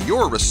addition to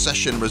your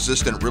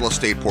recession-resistant real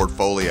estate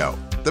portfolio.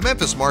 The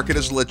Memphis market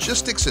is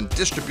logistics and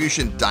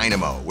distribution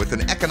dynamo with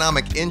an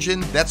economic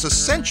engine that's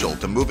essential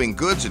to moving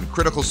goods and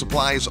critical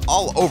supplies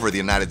all over the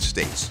United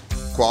States.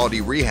 Quality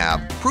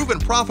rehab, proven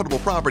profitable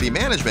property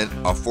management,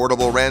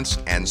 affordable rents,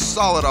 and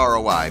solid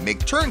ROI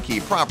make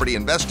turnkey property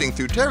investing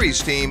through Terry's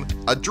team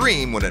a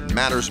dream when it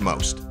matters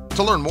most.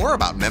 To learn more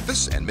about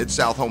Memphis and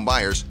Mid-South Home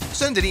Buyers,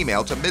 send an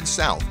email to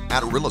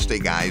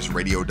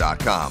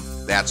midsouth@realestateguysradio.com.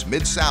 That's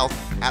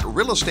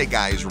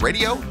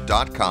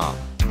midsouth@realestateguysradio.com.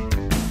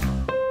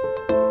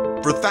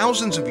 For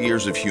thousands of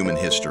years of human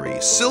history,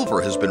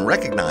 silver has been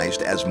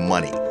recognized as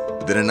money.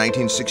 Then in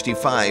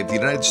 1965, the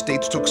United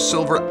States took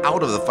silver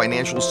out of the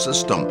financial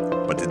system.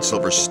 But did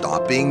silver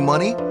stop being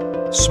money?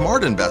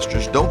 Smart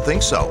investors don't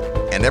think so.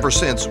 And ever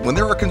since, when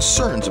there are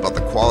concerns about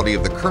the quality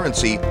of the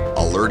currency,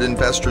 alert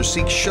investors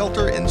seek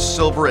shelter in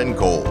silver and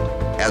gold.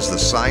 As the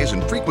size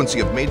and frequency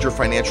of major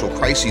financial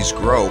crises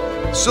grow,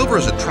 silver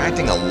is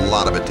attracting a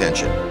lot of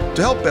attention.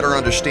 To help better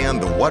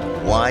understand the what,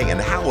 why, and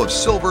how of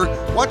silver,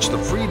 watch the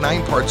free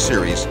 9-part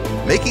series,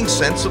 Making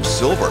Sense of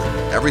Silver.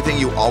 Everything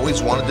you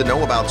always wanted to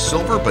know about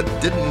silver but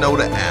didn't know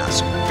to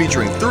ask.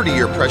 Featuring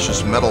 30-year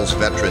precious metals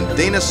veteran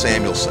Dana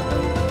Samuelson.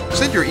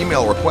 Send your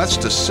email requests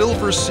to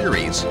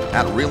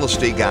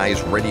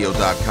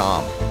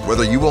silverseries@realestateguysradio.com.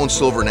 Whether you own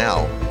silver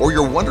now or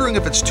you're wondering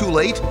if it's too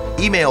late,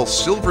 email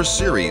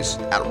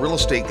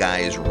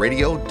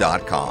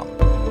silverseries@realestateguysradio.com.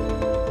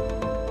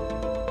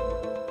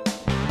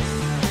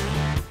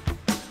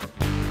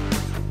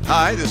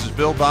 Hi, this is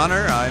Bill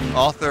Bonner. I'm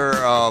author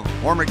of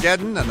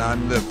Hormageddon, and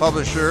I'm the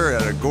publisher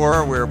at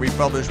Agora, where we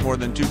publish more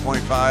than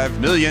 2.5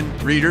 million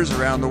readers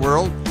around the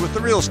world with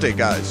the Real Estate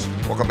Guys.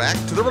 Welcome back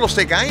to the Real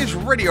Estate Guys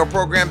radio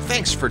program.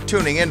 Thanks for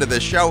tuning into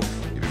this show.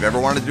 If you've ever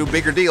wanted to do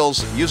bigger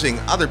deals using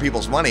other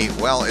people's money,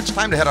 well, it's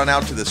time to head on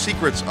out to the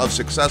Secrets of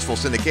Successful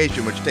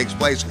Syndication, which takes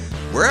place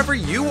wherever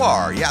you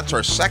are. Yeah, it's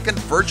our second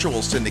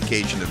virtual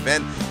syndication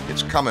event.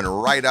 It's coming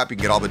right up. You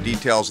can get all the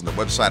details on the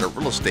website at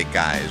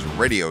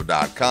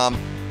realestateguysradio.com.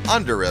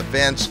 Under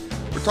events,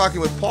 we're talking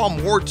with Paul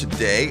Moore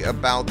today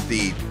about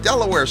the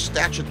Delaware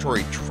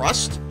Statutory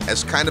Trust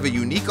as kind of a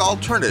unique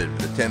alternative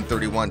to the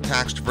 1031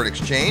 tax-deferred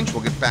exchange.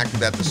 We'll get back to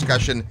that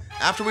discussion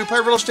after we play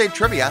real estate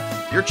trivia.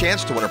 Your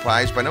chance to win a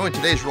prize by knowing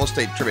today's real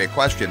estate trivia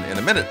question. In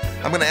a minute,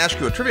 I'm going to ask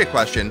you a trivia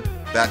question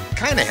that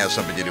kind of has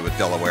something to do with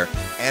Delaware.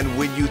 And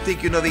when you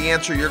think you know the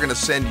answer, you're going to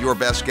send your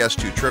best guess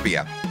to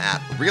trivia at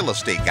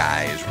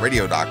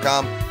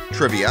realestateguysradio.com.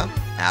 Trivia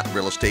at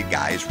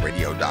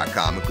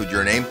realestateguysradio.com. Include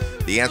your name,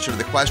 the answer to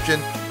the question,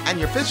 and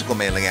your physical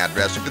mailing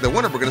address. If you're the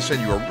winner, we're going to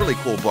send you a really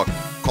cool book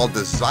called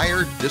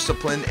Desire,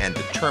 Discipline, and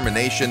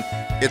Determination.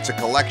 It's a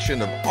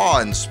collection of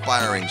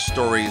awe-inspiring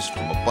stories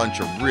from a bunch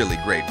of really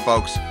great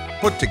folks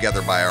put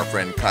together by our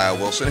friend Kyle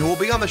Wilson, who will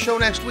be on the show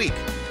next week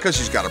because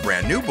he's got a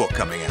brand new book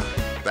coming out.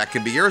 That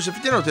can be yours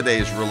if you know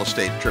today's real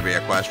estate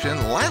trivia question.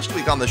 Last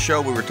week on the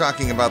show, we were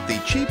talking about the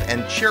cheap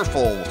and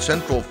cheerful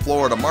Central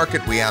Florida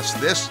market. We asked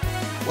this: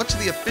 what's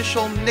the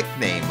official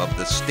nickname of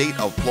the state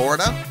of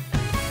Florida?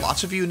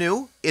 Lots of you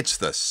knew. It's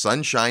the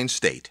Sunshine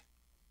State.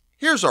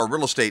 Here's our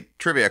real estate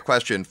trivia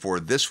question for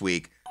this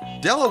week.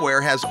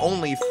 Delaware has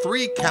only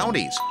 3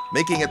 counties,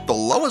 making it the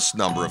lowest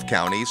number of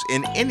counties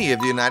in any of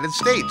the United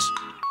States.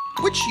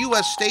 Which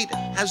U.S. state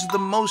has the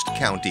most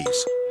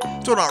counties?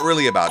 So not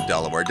really about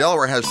Delaware.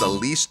 Delaware has the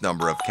least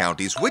number of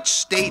counties. Which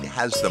state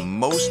has the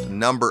most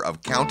number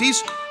of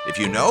counties? If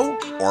you know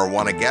or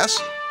want to guess,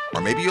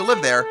 or maybe you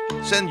live there,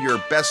 send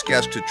your best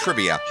guess to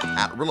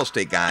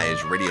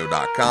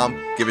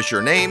trivia@realestateguysradio.com. Give us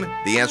your name,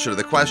 the answer to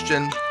the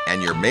question,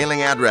 and your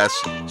mailing address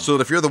so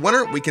that if you're the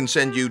winner, we can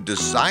send you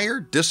desire,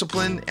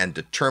 discipline, and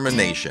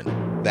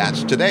determination.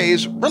 That's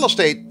today's real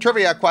estate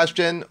trivia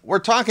question. We're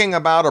talking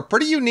about a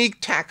pretty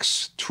unique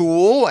tax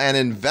tool and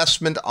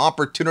investment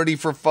opportunity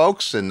for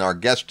folks. And our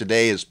guest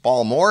today is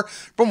Paul Moore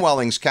from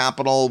Wellings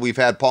Capital. We've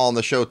had Paul on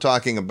the show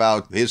talking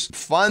about his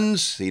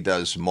funds. He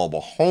does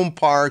mobile home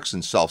parks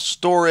and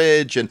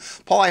self-storage. And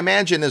Paul, I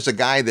imagine, is a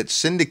guy that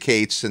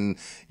syndicates, and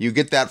you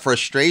get that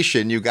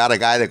frustration. You got a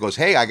guy that goes,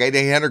 hey, I got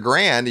 800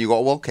 grand. You go,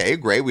 well, okay,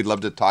 great. We'd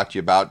love to talk to you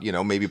about,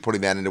 maybe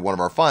putting that into one of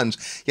our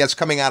funds. Yeah, it's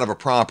coming out of a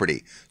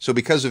property. So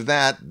because of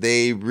that,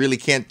 they really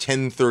can't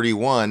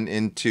 1031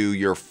 into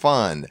your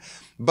fund.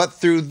 But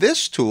through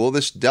this tool,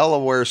 this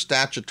Delaware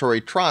Statutory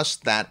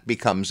Trust, that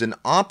becomes an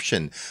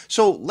option.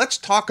 So let's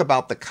talk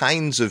about the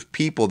kinds of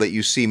people that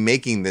you see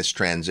making this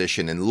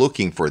transition and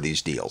looking for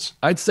these deals.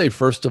 I'd say,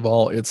 first of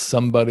all, it's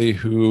somebody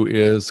who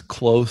is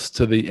close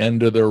to the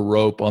end of their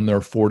rope on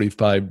their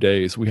 45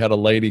 days. We had a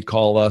lady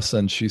call us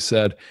and she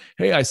said,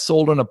 hey, I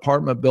sold an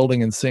apartment building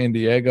in San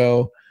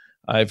Diego.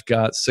 I've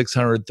got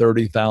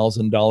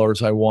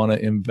 $630,000 I want to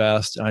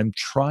invest. I'm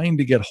trying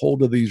to get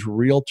hold of these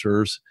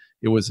realtors.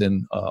 It was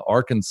in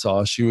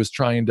Arkansas. She was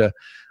trying to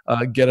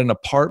get an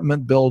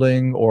apartment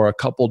building or a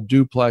couple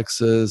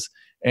duplexes,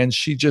 and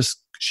she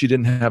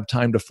didn't have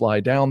time to fly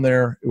down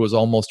there. It was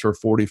almost her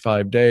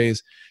 45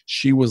 days.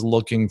 She was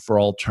looking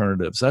for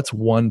alternatives. That's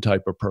one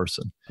type of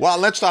person. Well,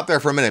 let's stop there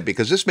for a minute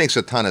because this makes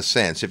a ton of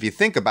sense. If you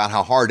think about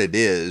how hard it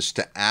is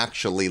to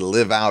actually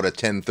live out a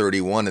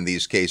 1031 in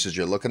these cases,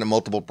 you're looking at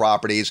multiple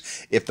properties.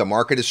 If the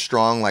market is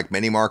strong, like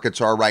many markets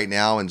are right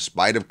now, in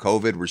spite of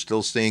COVID, we're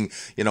still seeing,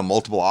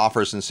 multiple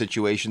offers and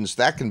situations.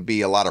 That can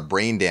be a lot of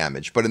brain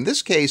damage. But in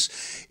this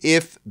case,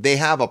 if they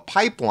have a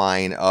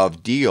pipeline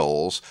of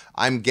deals,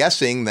 I'm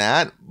guessing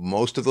that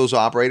most of those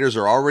operators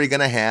are already going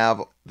to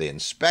have the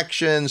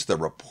inspections, the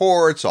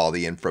reports, all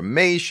the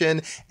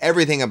information,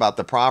 everything about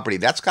the property.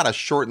 That's got to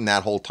shorten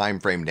that whole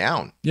time frame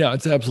down. Yeah,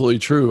 it's absolutely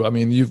true. I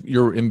mean,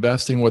 you're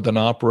investing with an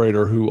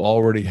operator who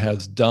already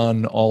has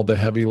done all the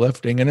heavy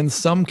lifting. And in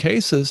some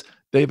cases,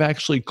 they've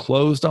actually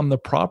closed on the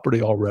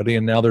property already,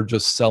 and now they're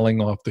just selling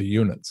off the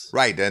units.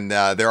 Right. And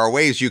there are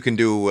ways you can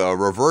do a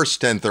reverse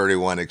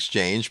 1031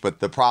 exchange, but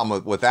the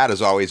problem with that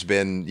has always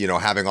been,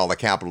 having all the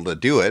capital to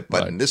do it.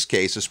 But in this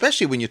case,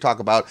 especially when you talk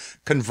about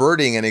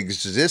converting an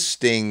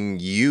existing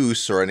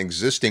use or an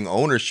existing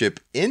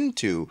ownership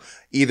into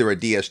either a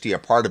DST, a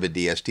part of a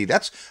DST,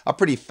 that's a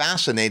pretty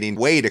fascinating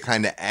way to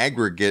kind of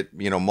aggregate,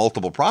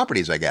 multiple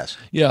properties, I guess.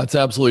 Yeah, it's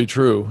absolutely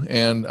true.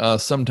 And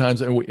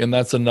sometimes, and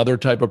that's another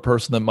type of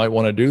person that might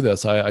want to do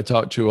this. I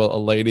talked to a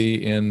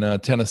lady in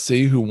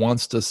Tennessee who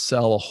wants to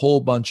sell a whole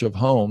bunch of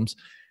homes,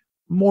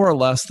 more or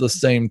less the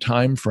same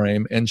time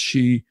frame, and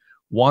she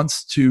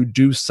wants to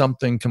do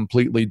something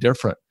completely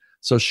different.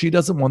 So she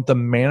doesn't want the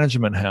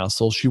management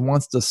hassle. She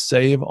wants to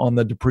save on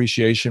the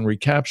depreciation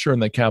recapture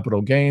and the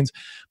capital gains,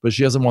 but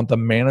she doesn't want the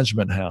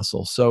management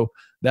hassle. So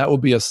that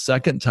would be a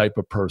second type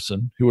of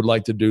person who would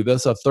like to do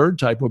this. A third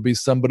type would be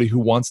somebody who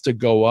wants to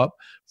go up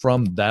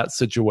from that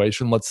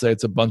situation. Let's say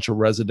it's a bunch of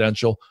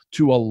residential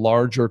to a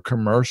larger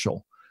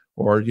commercial,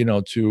 or,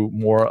 to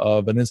more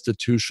of an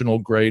institutional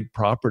grade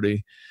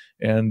property.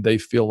 And they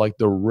feel like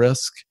the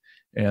risk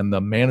and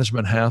the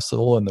management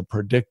hassle and the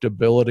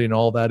predictability and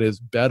all that is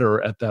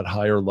better at that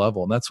higher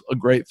level. And that's a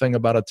great thing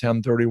about a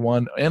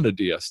 1031 and a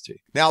DST.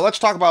 Now, let's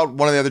talk about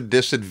one of the other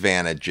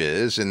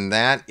disadvantages, and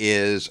that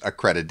is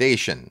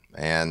accreditation.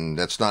 And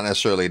that's not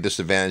necessarily a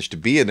disadvantage to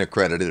be an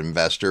accredited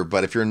investor,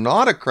 but if you're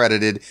not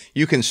accredited,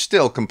 you can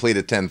still complete a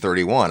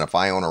 1031. If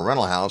I own a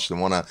rental house and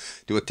want to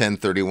do a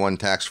 1031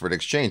 tax-deferred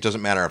exchange,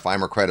 doesn't matter if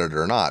I'm accredited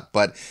or not.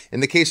 But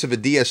in the case of a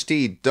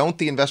DST, don't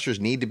the investors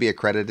need to be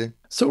accredited?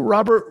 So,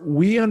 Robert,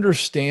 we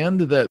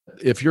understand that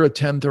if you're a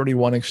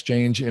 1031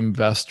 exchange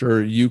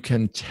investor, you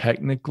can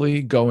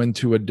technically go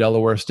into a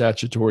Delaware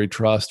Statutory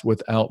Trust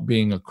without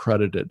being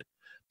accredited.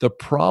 The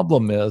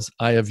problem is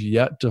I have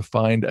yet to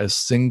find a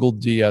single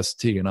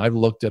DST, and I've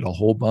looked at a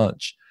whole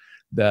bunch,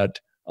 that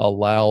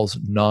allows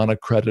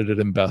non-accredited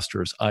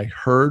investors. I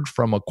heard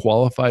from a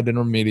qualified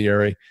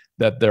intermediary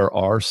that there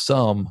are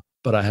some,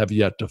 but I have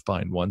yet to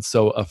find one.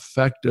 So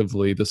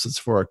effectively, this is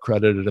for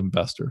accredited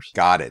investors.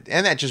 Got it.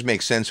 And that just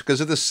makes sense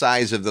because of the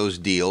size of those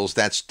deals.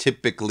 That's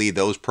typically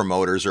those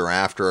promoters are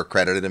after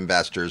accredited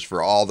investors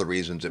for all the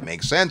reasons it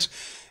makes sense.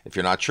 If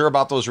you're not sure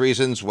about those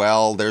reasons,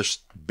 well,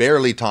 there's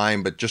barely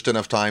time, but just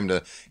enough time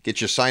to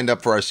get you signed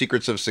up for our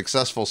Secrets of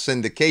Successful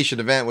Syndication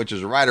event, which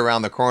is right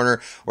around the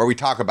corner, where we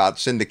talk about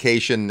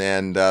syndication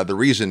and the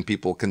reason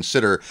people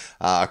consider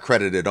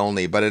accredited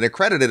only. But an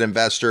accredited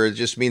investor, it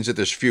just means that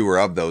there's fewer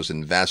of those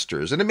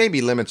investors, and it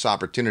maybe limits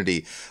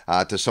opportunity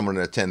to someone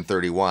in a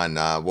 1031.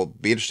 Will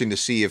be interesting to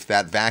see if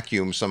that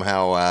vacuum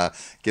somehow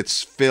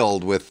gets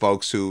filled with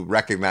folks who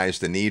recognize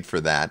the need for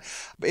that.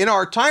 In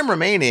our time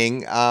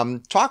remaining,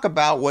 talk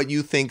about what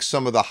you think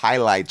some of the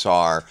highlights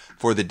are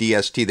for the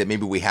DST that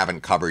maybe we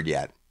haven't covered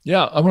yet.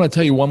 Yeah, I want to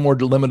tell you one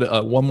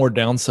more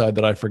downside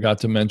that I forgot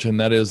to mention.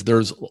 That is,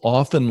 there's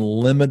often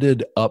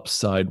limited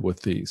upside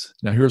with these.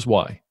 Now, here's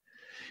why.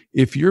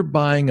 If you're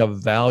buying a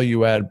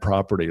value add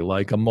property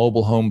like a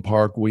mobile home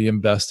park we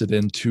invested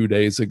in 2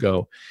 days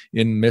ago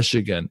in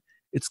Michigan,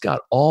 it's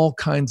got all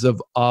kinds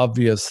of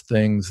obvious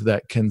things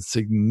that can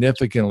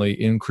significantly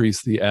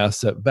increase the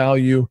asset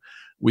value.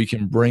 We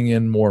can bring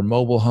in more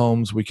mobile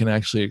homes. We can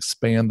actually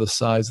expand the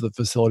size of the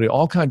facility,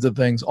 all kinds of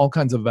things, all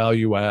kinds of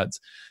value adds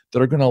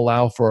that are going to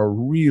allow for a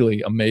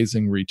really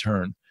amazing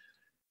return.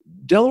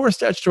 Delaware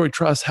Statutory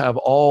Trusts have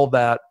all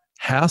that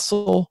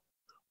hassle,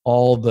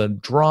 all the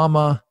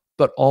drama,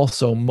 but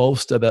also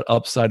most of that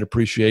upside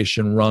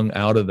appreciation wrung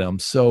out of them.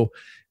 So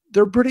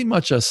they're pretty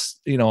much a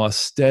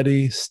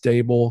steady,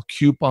 stable,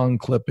 coupon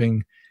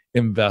clipping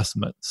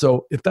investment.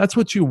 So if that's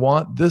what you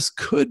want, this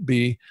could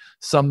be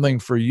something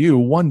for you.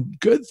 One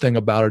good thing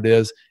about it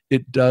is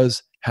it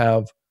does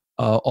have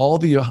all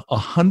the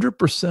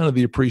 100% of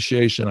the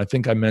appreciation, I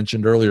think I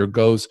mentioned earlier,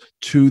 goes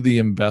to the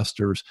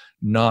investors,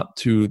 not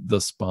to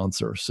the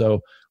sponsor.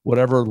 So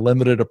whatever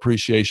limited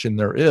appreciation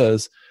there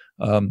is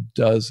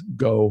does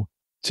go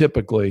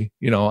typically,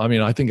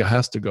 I think it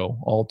has to go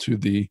all to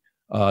the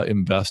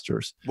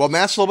investors. Well,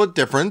 that's a little bit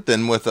different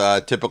than with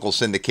a typical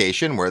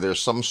syndication where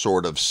there's some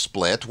sort of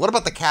split. What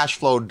about the cash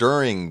flow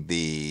during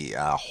the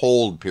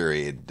hold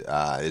period?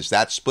 Is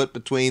that split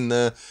between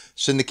the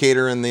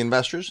syndicator and the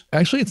investors?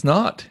 Actually, it's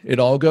not. It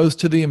all goes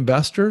to the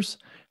investors.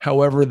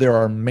 However, there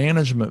are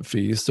management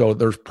fees. So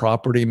there's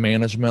property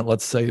management.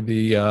 Let's say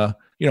the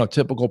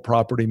typical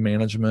property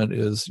management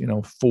is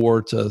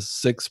 4 to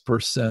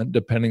 6%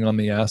 depending on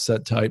the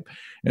asset type,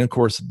 and of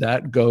course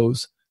that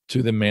goes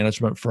to the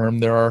management firm.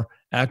 There are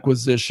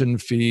acquisition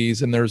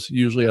fees, and there's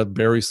usually a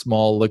very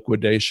small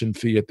liquidation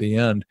fee at the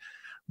end.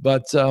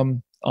 But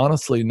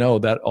honestly, no,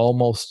 that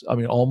almost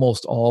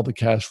all the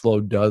cash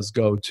flow does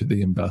go to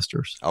the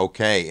investors.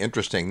 Okay,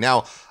 interesting.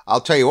 Now,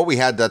 I'll tell you what, we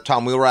had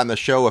Tom Wheeler on the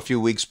show a few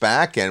weeks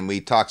back, and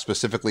we talked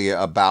specifically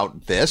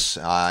about this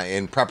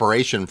in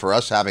preparation for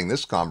us having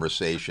this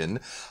conversation.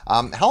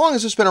 How long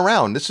has this been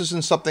around? This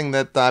isn't something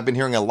that I've been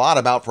hearing a lot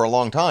about for a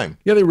long time.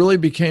 Yeah, they really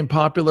became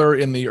popular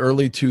in the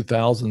early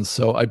 2000s.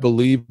 So I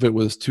believe it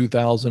was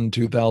 2000,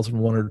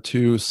 2001 or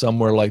 2,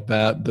 somewhere like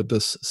that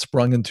this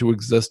sprung into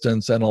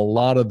existence, and a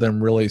lot of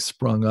them really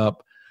sprung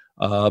up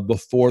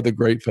before the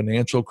great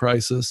financial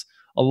crisis.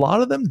 A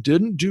lot of them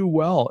didn't do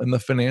well in the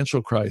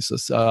financial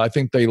crisis. I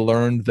think they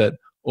learned that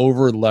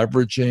over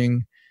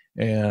leveraging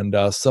and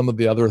some of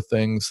the other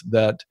things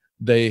that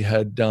they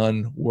had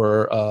done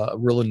were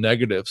really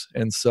negatives.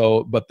 And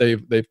so, but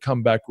they've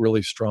come back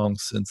really strong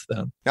since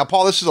then. Now,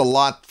 Paul, this is a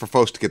lot for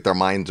folks to get their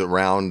minds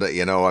around.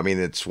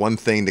 It's one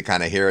thing to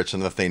kind of hear, it's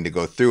another thing to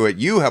go through it.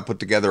 You have put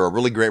together a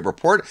really great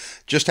report.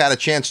 Just had a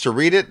chance to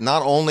read it.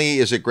 Not only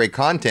is it great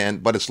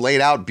content, but it's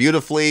laid out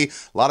beautifully,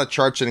 a lot of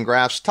charts and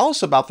graphs. Tell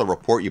us about the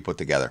report you put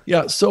together.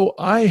 Yeah, so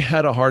I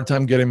had a hard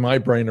time getting my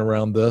brain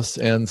around this.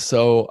 And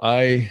so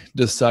I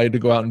decided to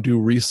go out and do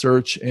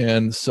research.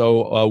 And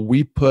so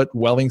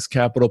Wellings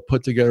Capital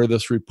put together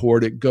this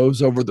report. It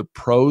goes over the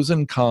pros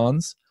and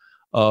cons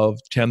of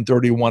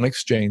 1031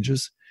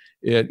 exchanges.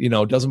 It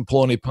doesn't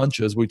pull any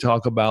punches. We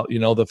talk about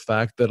the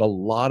fact that a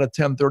lot of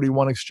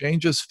 1031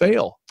 exchanges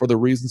fail for the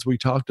reasons we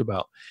talked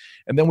about.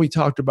 And then we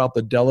talked about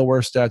the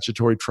Delaware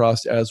Statutory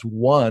Trust as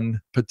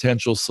one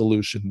potential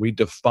solution. We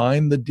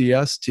define the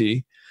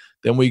DST.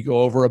 Then we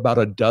go over about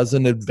a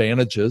dozen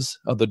advantages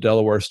of the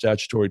Delaware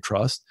Statutory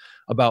Trust,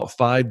 about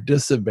 5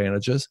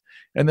 disadvantages,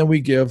 and then we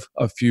give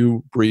a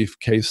few brief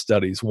case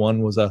studies.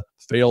 One was a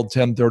failed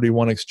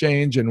 1031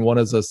 exchange, and one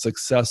is a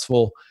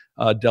successful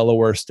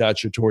Delaware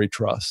Statutory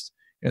Trust.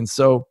 And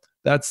so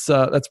that's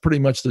pretty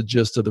much the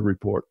gist of the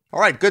report. All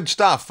right, good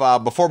stuff.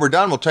 Before we're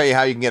done, we'll tell you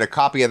how you can get a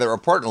copy of that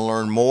report and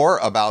learn more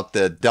about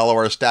the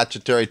Delaware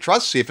Statutory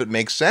Trust, see if it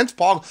makes sense.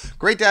 Paul,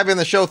 great to have you on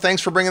the show.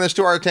 Thanks for bringing this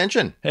to our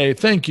attention. Hey,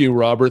 thank you,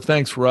 Robert.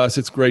 Thanks, Russ.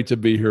 It's great to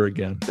be here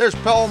again. There's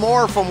Paul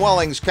Moore from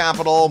Wellings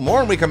Capital. More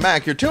when we come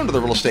back. You're tuned to the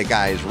Real Estate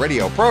Guys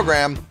radio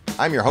program.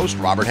 I'm your host,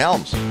 Robert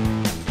Helms.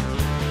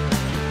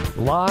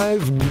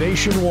 Live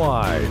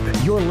nationwide,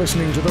 you're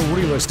listening to the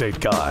Real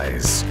Estate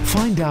Guys.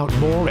 Find out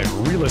more at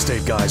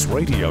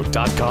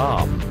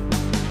realestateguysradio.com.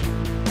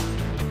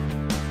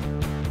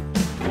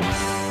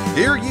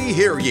 Hear ye,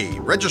 hear ye.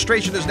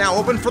 Registration is now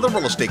open for the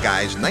Real Estate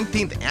Guys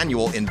 19th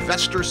Annual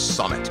Investor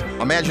Summit.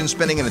 Imagine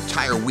spending an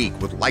entire week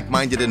with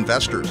like-minded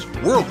investors,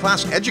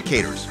 world-class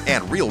educators,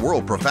 and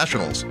real-world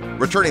professionals.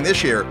 Returning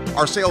this year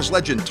are sales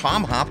legend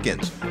Tom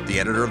Hopkins, the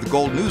editor of the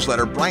Gold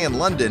newsletter Brian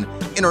London,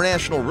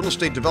 international real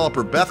estate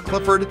developer Beth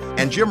Clifford,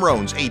 and Jim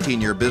Rohn's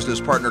 18-year business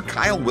partner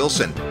Kyle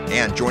Wilson.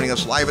 And joining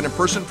us live and in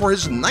person for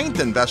his 9th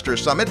Investor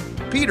Summit,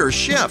 Peter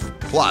Schiff.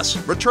 Plus,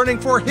 returning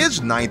for his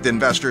 9th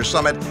Investor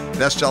Summit,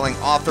 best-selling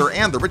author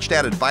and the Rich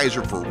Dad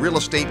advisor for real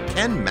estate,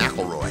 Ken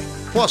McElroy.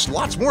 Plus,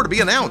 lots more to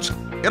be announced.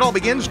 It all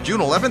begins June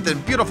 11th in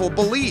beautiful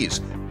Belize.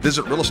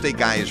 Visit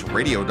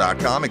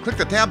realestateguysradio.com and click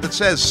the tab that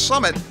says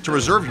Summit to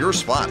reserve your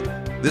spot.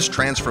 This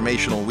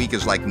transformational week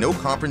is like no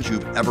conference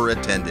you've ever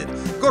attended.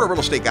 Go to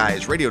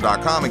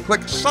realestateguysradio.com and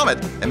click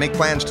Summit and make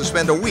plans to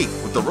spend a week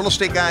with the Real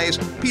Estate Guys,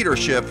 Peter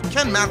Schiff,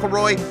 Ken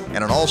McElroy,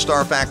 and an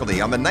all-star faculty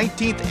on the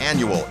 19th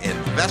Annual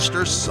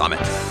Investor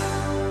Summit.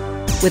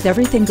 With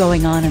everything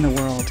going on in the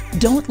world,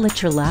 don't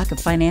let your lack of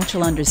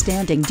financial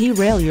understanding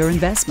derail your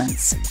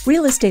investments.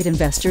 Real estate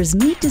investors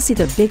need to see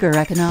the bigger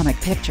economic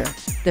picture.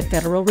 The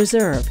Federal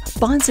Reserve,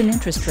 bonds and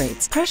interest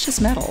rates, precious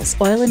metals,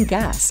 oil and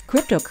gas,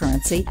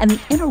 cryptocurrency, and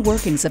the inner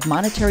workings of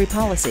monetary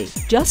policy,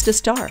 just to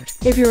start.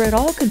 If you're at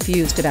all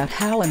confused about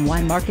how and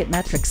why market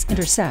metrics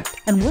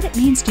intersect and what it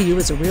means to you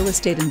as a real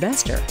estate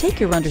investor, take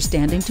your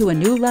understanding to a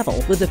new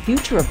level with the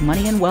Future of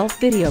Money and Wealth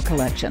video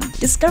collection.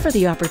 Discover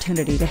the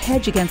opportunity to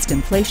hedge against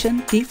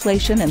inflation,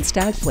 deflation, and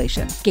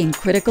stagflation. Gain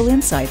critical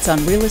insights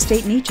on real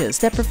estate niches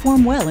that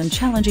perform well in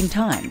challenging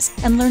times,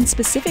 and learn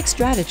specific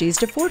strategies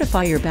to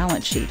fortify your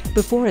balance sheet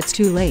before it's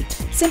too late.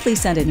 Simply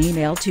send an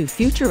email to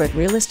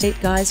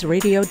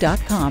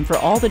future@realestateguysradio.com for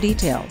all the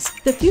details.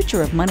 The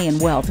Future of Money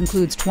and Wealth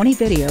includes 20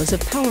 videos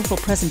of powerful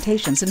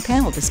presentations and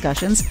panel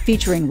discussions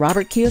featuring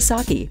Robert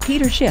Kiyosaki,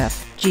 Peter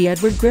Schiff, G.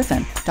 Edward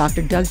Griffin,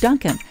 Dr. Doug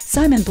Duncan,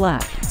 Simon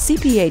Black,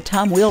 CPA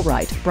Tom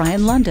Wheelwright,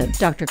 Brian London,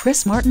 Dr.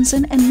 Chris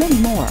Martinson, and many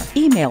more.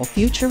 Email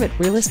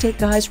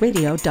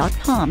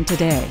future@realestateguysradio.com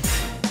today.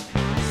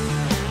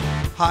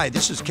 Hi,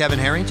 this is Kevin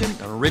Harrington,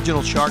 an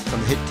original shark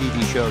from the hit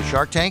TV show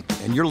Shark Tank,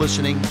 and you're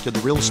listening to The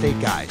Real Estate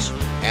Guys.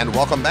 And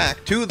welcome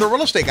back to the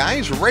Real Estate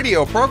Guys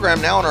radio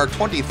program, now in our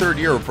 23rd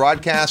year of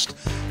broadcast.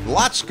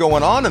 Lots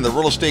going on in the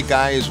Real Estate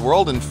Guys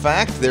world. In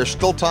fact, there's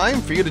still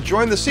time for you to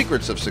join the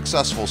secrets of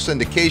successful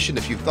syndication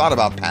if you've thought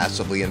about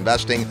passively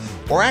investing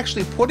or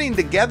actually putting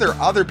together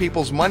other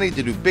people's money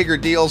to do bigger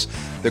deals.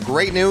 The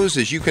great news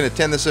is you can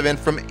attend this event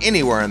from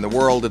anywhere in the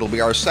world. It'll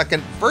be our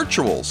second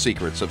virtual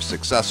Secrets of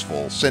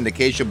Successful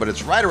Syndication, but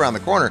it's right around the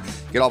corner.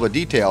 Get all the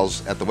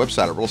details at the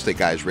website at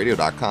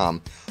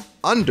realestateguysradio.com.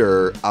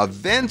 Under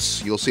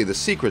events, you'll see the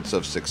secrets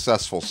of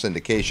successful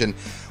syndication.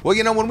 Well,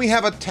 you know, when we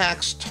have a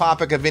tax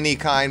topic of any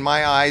kind,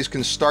 my eyes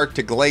can start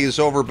to glaze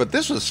over, but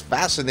this was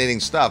fascinating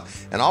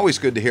stuff and always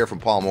good to hear from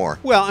Paul Moore.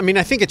 Well, I mean,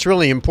 I think it's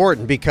really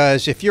important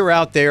because if you're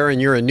out there and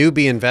you're a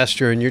newbie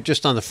investor and you're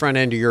just on the front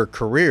end of your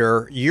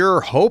career, you're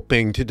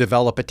hoping to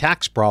develop a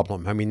tax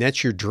problem. I mean,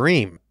 that's your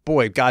dream.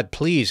 Boy, God,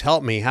 please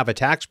help me have a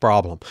tax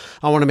problem.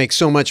 I want to make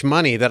so much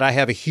money that I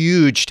have a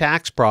huge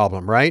tax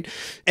problem, right?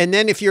 And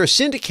then if you're a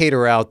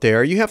syndicator out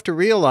there, you have to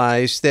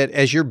realize that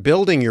as you're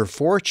building your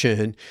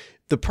fortune,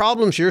 the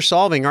problems you're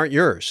solving aren't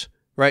yours,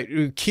 right?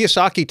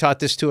 Kiyosaki taught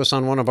this to us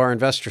on one of our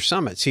investor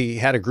summits. He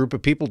had a group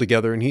of people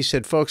together and he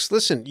said, folks,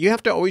 listen, you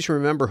have to always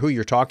remember who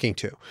you're talking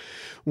to.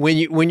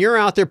 When you're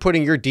out there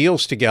putting your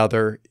deals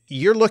together,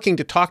 you're looking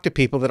to talk to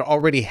people that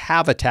already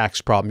have a tax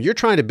problem. You're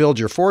trying to build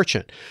your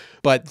fortune,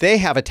 but they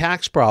have a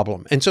tax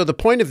problem. And so the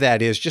point of that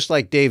is, just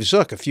like Dave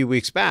Zook a few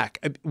weeks back,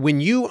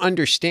 when you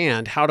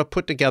understand how to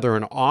put together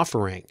an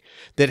offering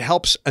that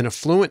helps an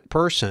affluent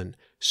person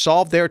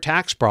solve their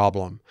tax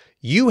problem,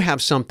 you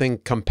have something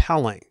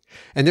compelling.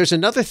 And there's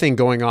another thing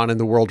going on in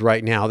the world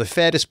right now. The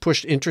Fed has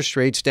pushed interest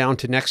rates down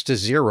to next to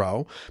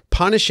zero,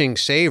 punishing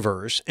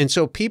savers. And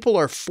so people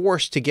are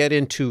forced to get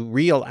into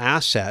real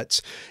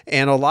assets.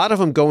 And a lot of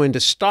them go into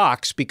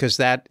stocks because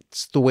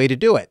that's the way to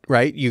do it,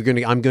 right?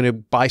 I'm going to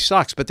buy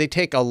stocks, but they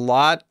take a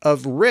lot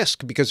of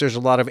risk because there's a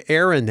lot of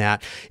air in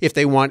that. If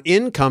they want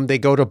income, they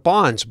go to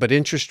bonds, but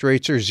interest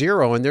rates are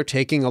zero and they're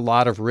taking a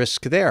lot of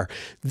risk there.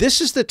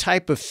 This is the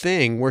type of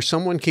thing where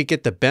someone can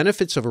get the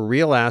benefits of a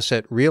real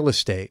asset, real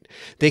estate.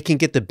 They can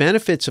get the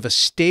benefits of a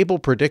stable,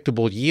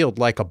 predictable yield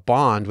like a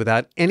bond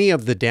without any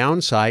of the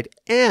downside,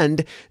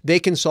 and they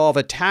can solve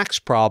a tax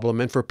problem.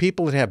 And for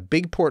people that have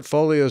big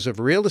portfolios of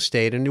real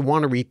estate and who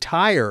want to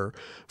retire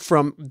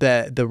from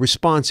the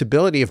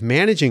responsibility of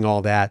managing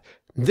all that,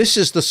 this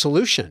is the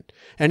solution.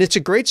 And it's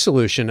a great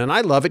solution. And I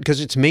love it because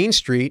it's Main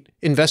Street,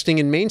 investing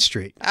in Main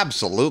Street.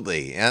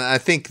 Absolutely. And I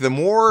think the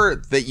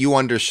more that you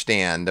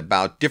understand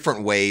about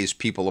different ways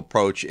people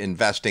approach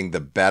investing,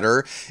 the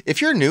better.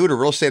 If you're new to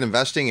real estate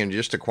investing and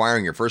just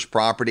acquiring your first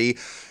property,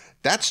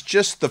 that's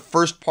just the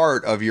first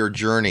part of your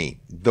journey.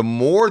 The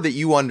more that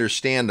you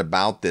understand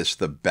about this,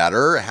 the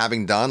better.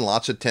 Having done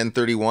lots of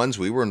 1031s,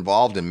 we were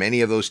involved in many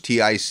of those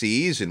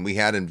TICs, and we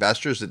had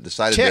investors that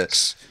decided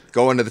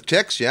Go into the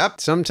ticks,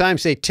 yep.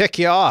 Sometimes they tick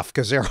you off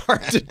because they're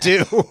hard to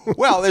do.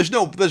 Well, there's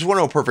no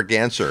perfect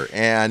answer.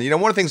 And,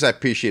 one of the things I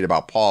appreciate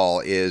about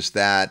Paul is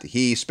that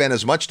he spent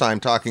as much time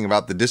talking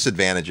about the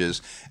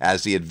disadvantages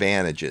as the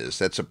advantages.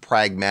 That's a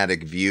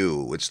pragmatic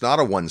view. It's not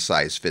a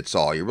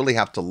one-size-fits-all. You really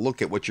have to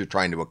look at what you're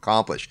trying to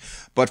accomplish.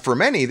 But for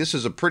many, this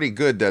is a pretty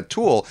good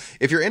tool.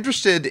 If you're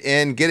interested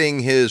in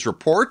getting his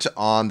report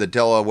on the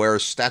Delaware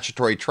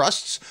Statutory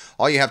Trusts,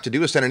 all you have to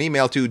do is send an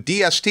email to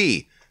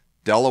DST,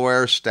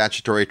 Delaware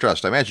Statutory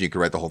Trust. I imagine you could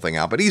write the whole thing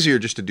out, but easier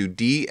just to do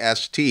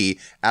DST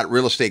at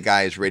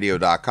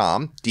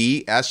realestateguysradio.com.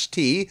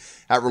 DST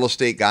at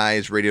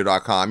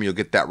realestateguysradio.com. You'll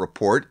get that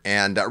report,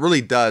 and that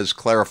really does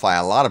clarify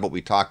a lot of what we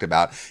talked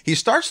about. He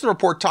starts the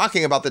report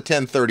talking about the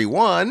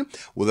 1031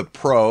 with the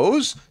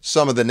pros,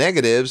 some of the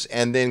negatives,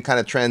 and then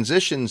kind of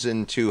transitions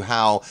into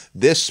how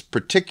this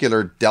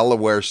particular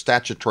Delaware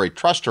Statutory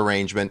Trust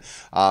arrangement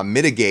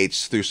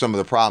mitigates through some of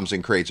the problems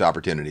and creates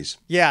opportunities.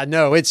 Yeah,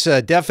 no, it's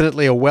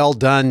definitely a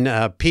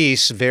well-done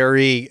piece,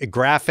 very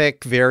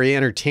graphic, very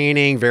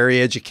entertaining,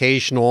 very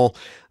educational.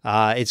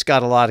 It's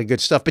got a lot of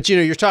good stuff. But,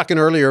 you're talking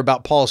earlier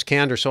about Paul's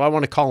candor, so I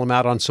want to call him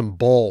out on some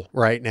bull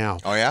right now.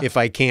 Oh, yeah? If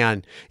I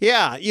can.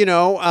 Yeah,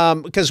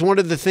 because one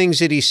of the things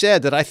that he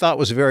said that I thought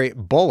was very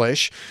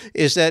bullish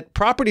is that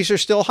properties are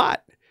still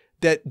hot,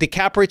 that the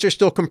cap rates are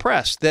still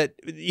compressed, that,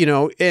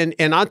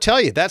 and I'll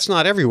tell you, that's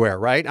not everywhere,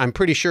 right? I'm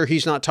pretty sure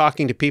he's not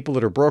talking to people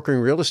that are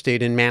brokering real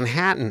estate in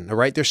Manhattan,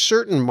 right? There's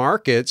certain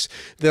markets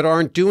that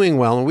aren't doing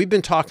well. And we've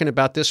been talking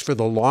about this for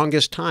the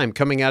longest time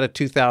coming out of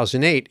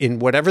 2008. In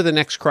whatever the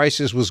next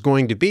crisis was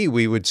going to be,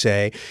 we would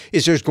say,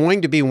 is there's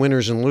going to be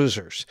winners and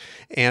losers.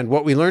 And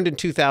what we learned in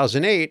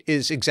 2008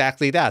 is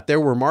exactly that. There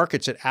were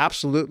markets that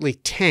absolutely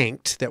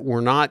tanked, that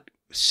were not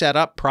set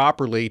up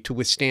properly to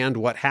withstand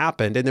what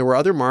happened. And there were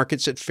other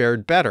markets that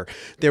fared better.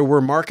 There were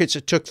markets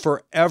that took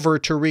forever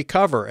to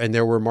recover, and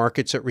there were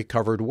markets that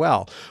recovered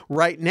well.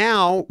 Right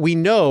now, we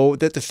know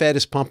that the Fed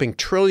is pumping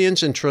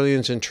trillions and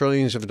trillions and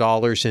trillions of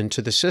dollars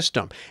into the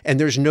system, and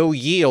there's no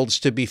yields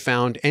to be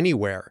found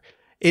anywhere.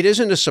 It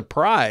isn't a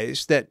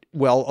surprise that, a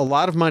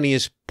lot of money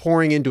is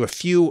pouring into a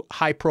few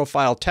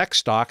high-profile tech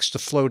stocks to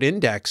float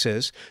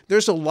indexes.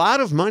 There's a lot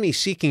of money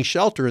seeking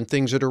shelter in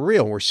things that are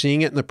real. We're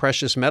seeing it in the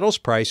precious metals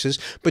prices,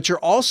 but you're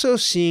also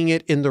seeing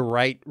it in the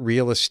right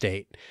real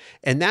estate.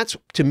 And that's,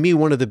 to me,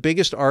 one of the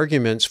biggest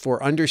arguments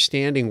for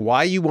understanding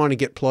why you want to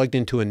get plugged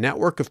into a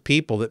network of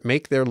people that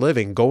make their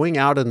living going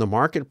out in the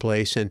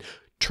marketplace and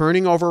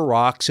turning over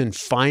rocks and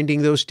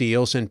finding those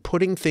deals and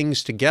putting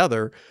things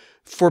together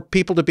for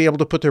people to be able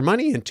to put their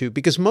money into,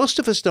 because most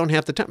of us don't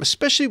have the time,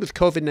 especially with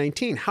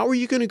COVID-19. How are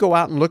you going to go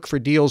out and look for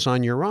deals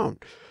on your own,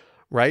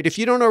 right? If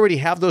you don't already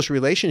have those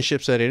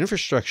relationships, that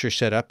infrastructure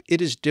set up,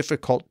 it is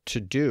difficult to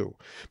do.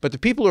 But the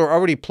people who are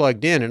already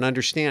plugged in and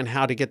understand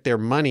how to get their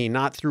money,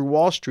 not through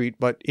Wall Street,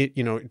 but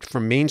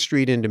from Main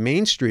Street into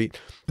Main Street,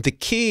 the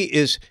key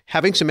is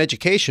having some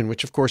education,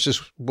 which of course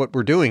is what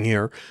we're doing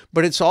here.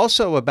 But it's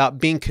also about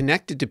being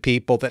connected to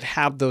people that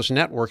have those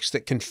networks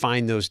that can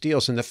find those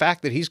deals. And the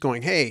fact that he's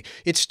going, hey,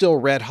 it's still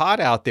red hot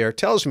out there,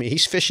 tells me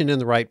he's fishing in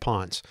the right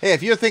ponds. Hey,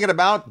 if you're thinking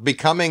about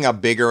becoming a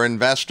bigger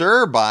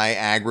investor by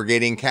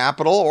aggregating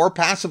capital or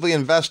passively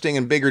investing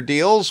in bigger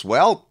deals,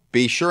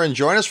 be sure and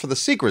join us for the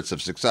Secrets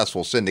of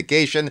Successful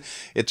Syndication.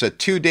 It's a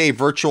 2-day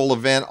virtual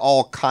event,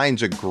 all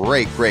kinds of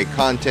great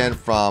content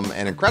from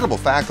an incredible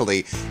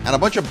faculty and a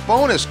bunch of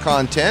bonus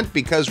content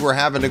because we're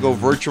having to go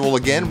virtual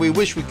again. We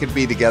wish we could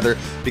be together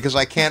because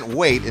I can't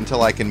wait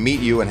until I can meet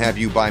you and have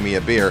you buy me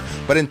a beer.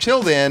 But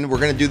until then, we're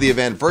going to do the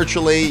event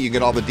virtually. You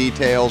get all the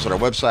details at our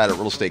website at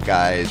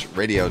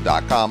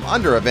realestateguysradio.com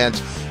under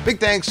events. Big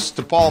thanks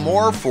to Paul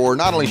Moore for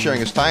not only sharing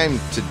his time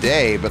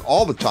today, but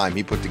all the time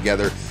he put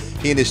together,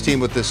 he and his team,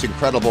 with this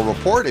incredible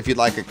report. If you'd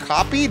like a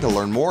copy to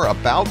learn more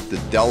about the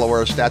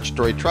Delaware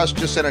Statutory Trust,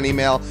 just send an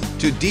email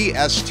to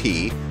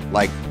DST,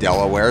 like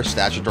Delaware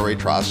Statutory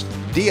Trust,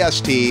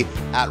 DST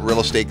at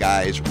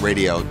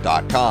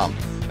realestateguysradio.com.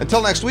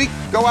 Until next week,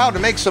 go out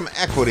and make some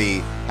equity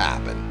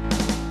happen.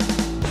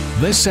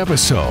 This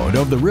episode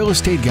of the Real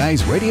Estate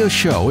Guys Radio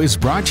Show is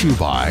brought to you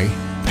by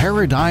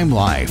Paradigm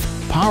Life.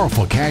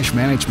 Powerful cash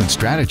management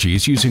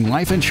strategies using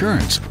life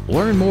insurance.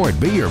 Learn more at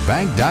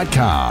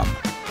beyourbank.com.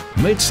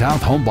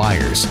 Mid-South Home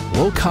Buyers,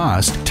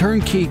 low-cost,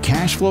 turnkey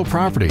cash flow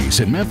properties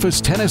in Memphis,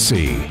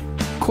 Tennessee.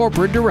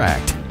 Corporate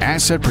Direct,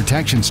 asset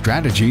protection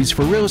strategies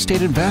for real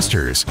estate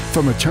investors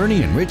from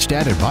attorney and Rich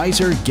Dad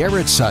advisor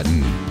Garrett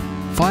Sutton.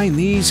 Find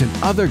these and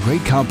other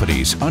great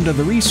companies under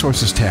the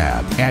Resources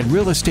tab at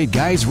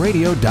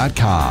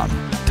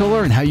realestateguysradio.com. To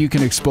learn how you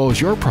can expose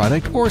your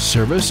product or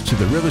service to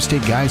the Real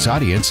Estate Guys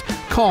audience,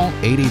 call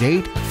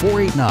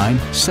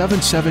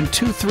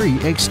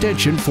 888-489-7723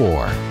 extension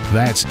 4.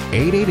 That's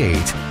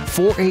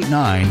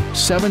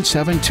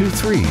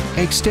 888-489-7723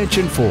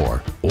 extension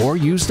 4. Or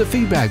use the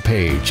feedback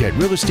page at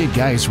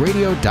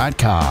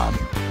realestateguysradio.com.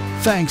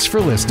 Thanks for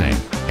listening,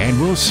 and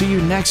we'll see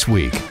you next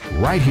week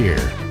right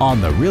here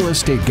on the Real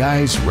Estate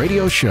Guys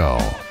Radio Show.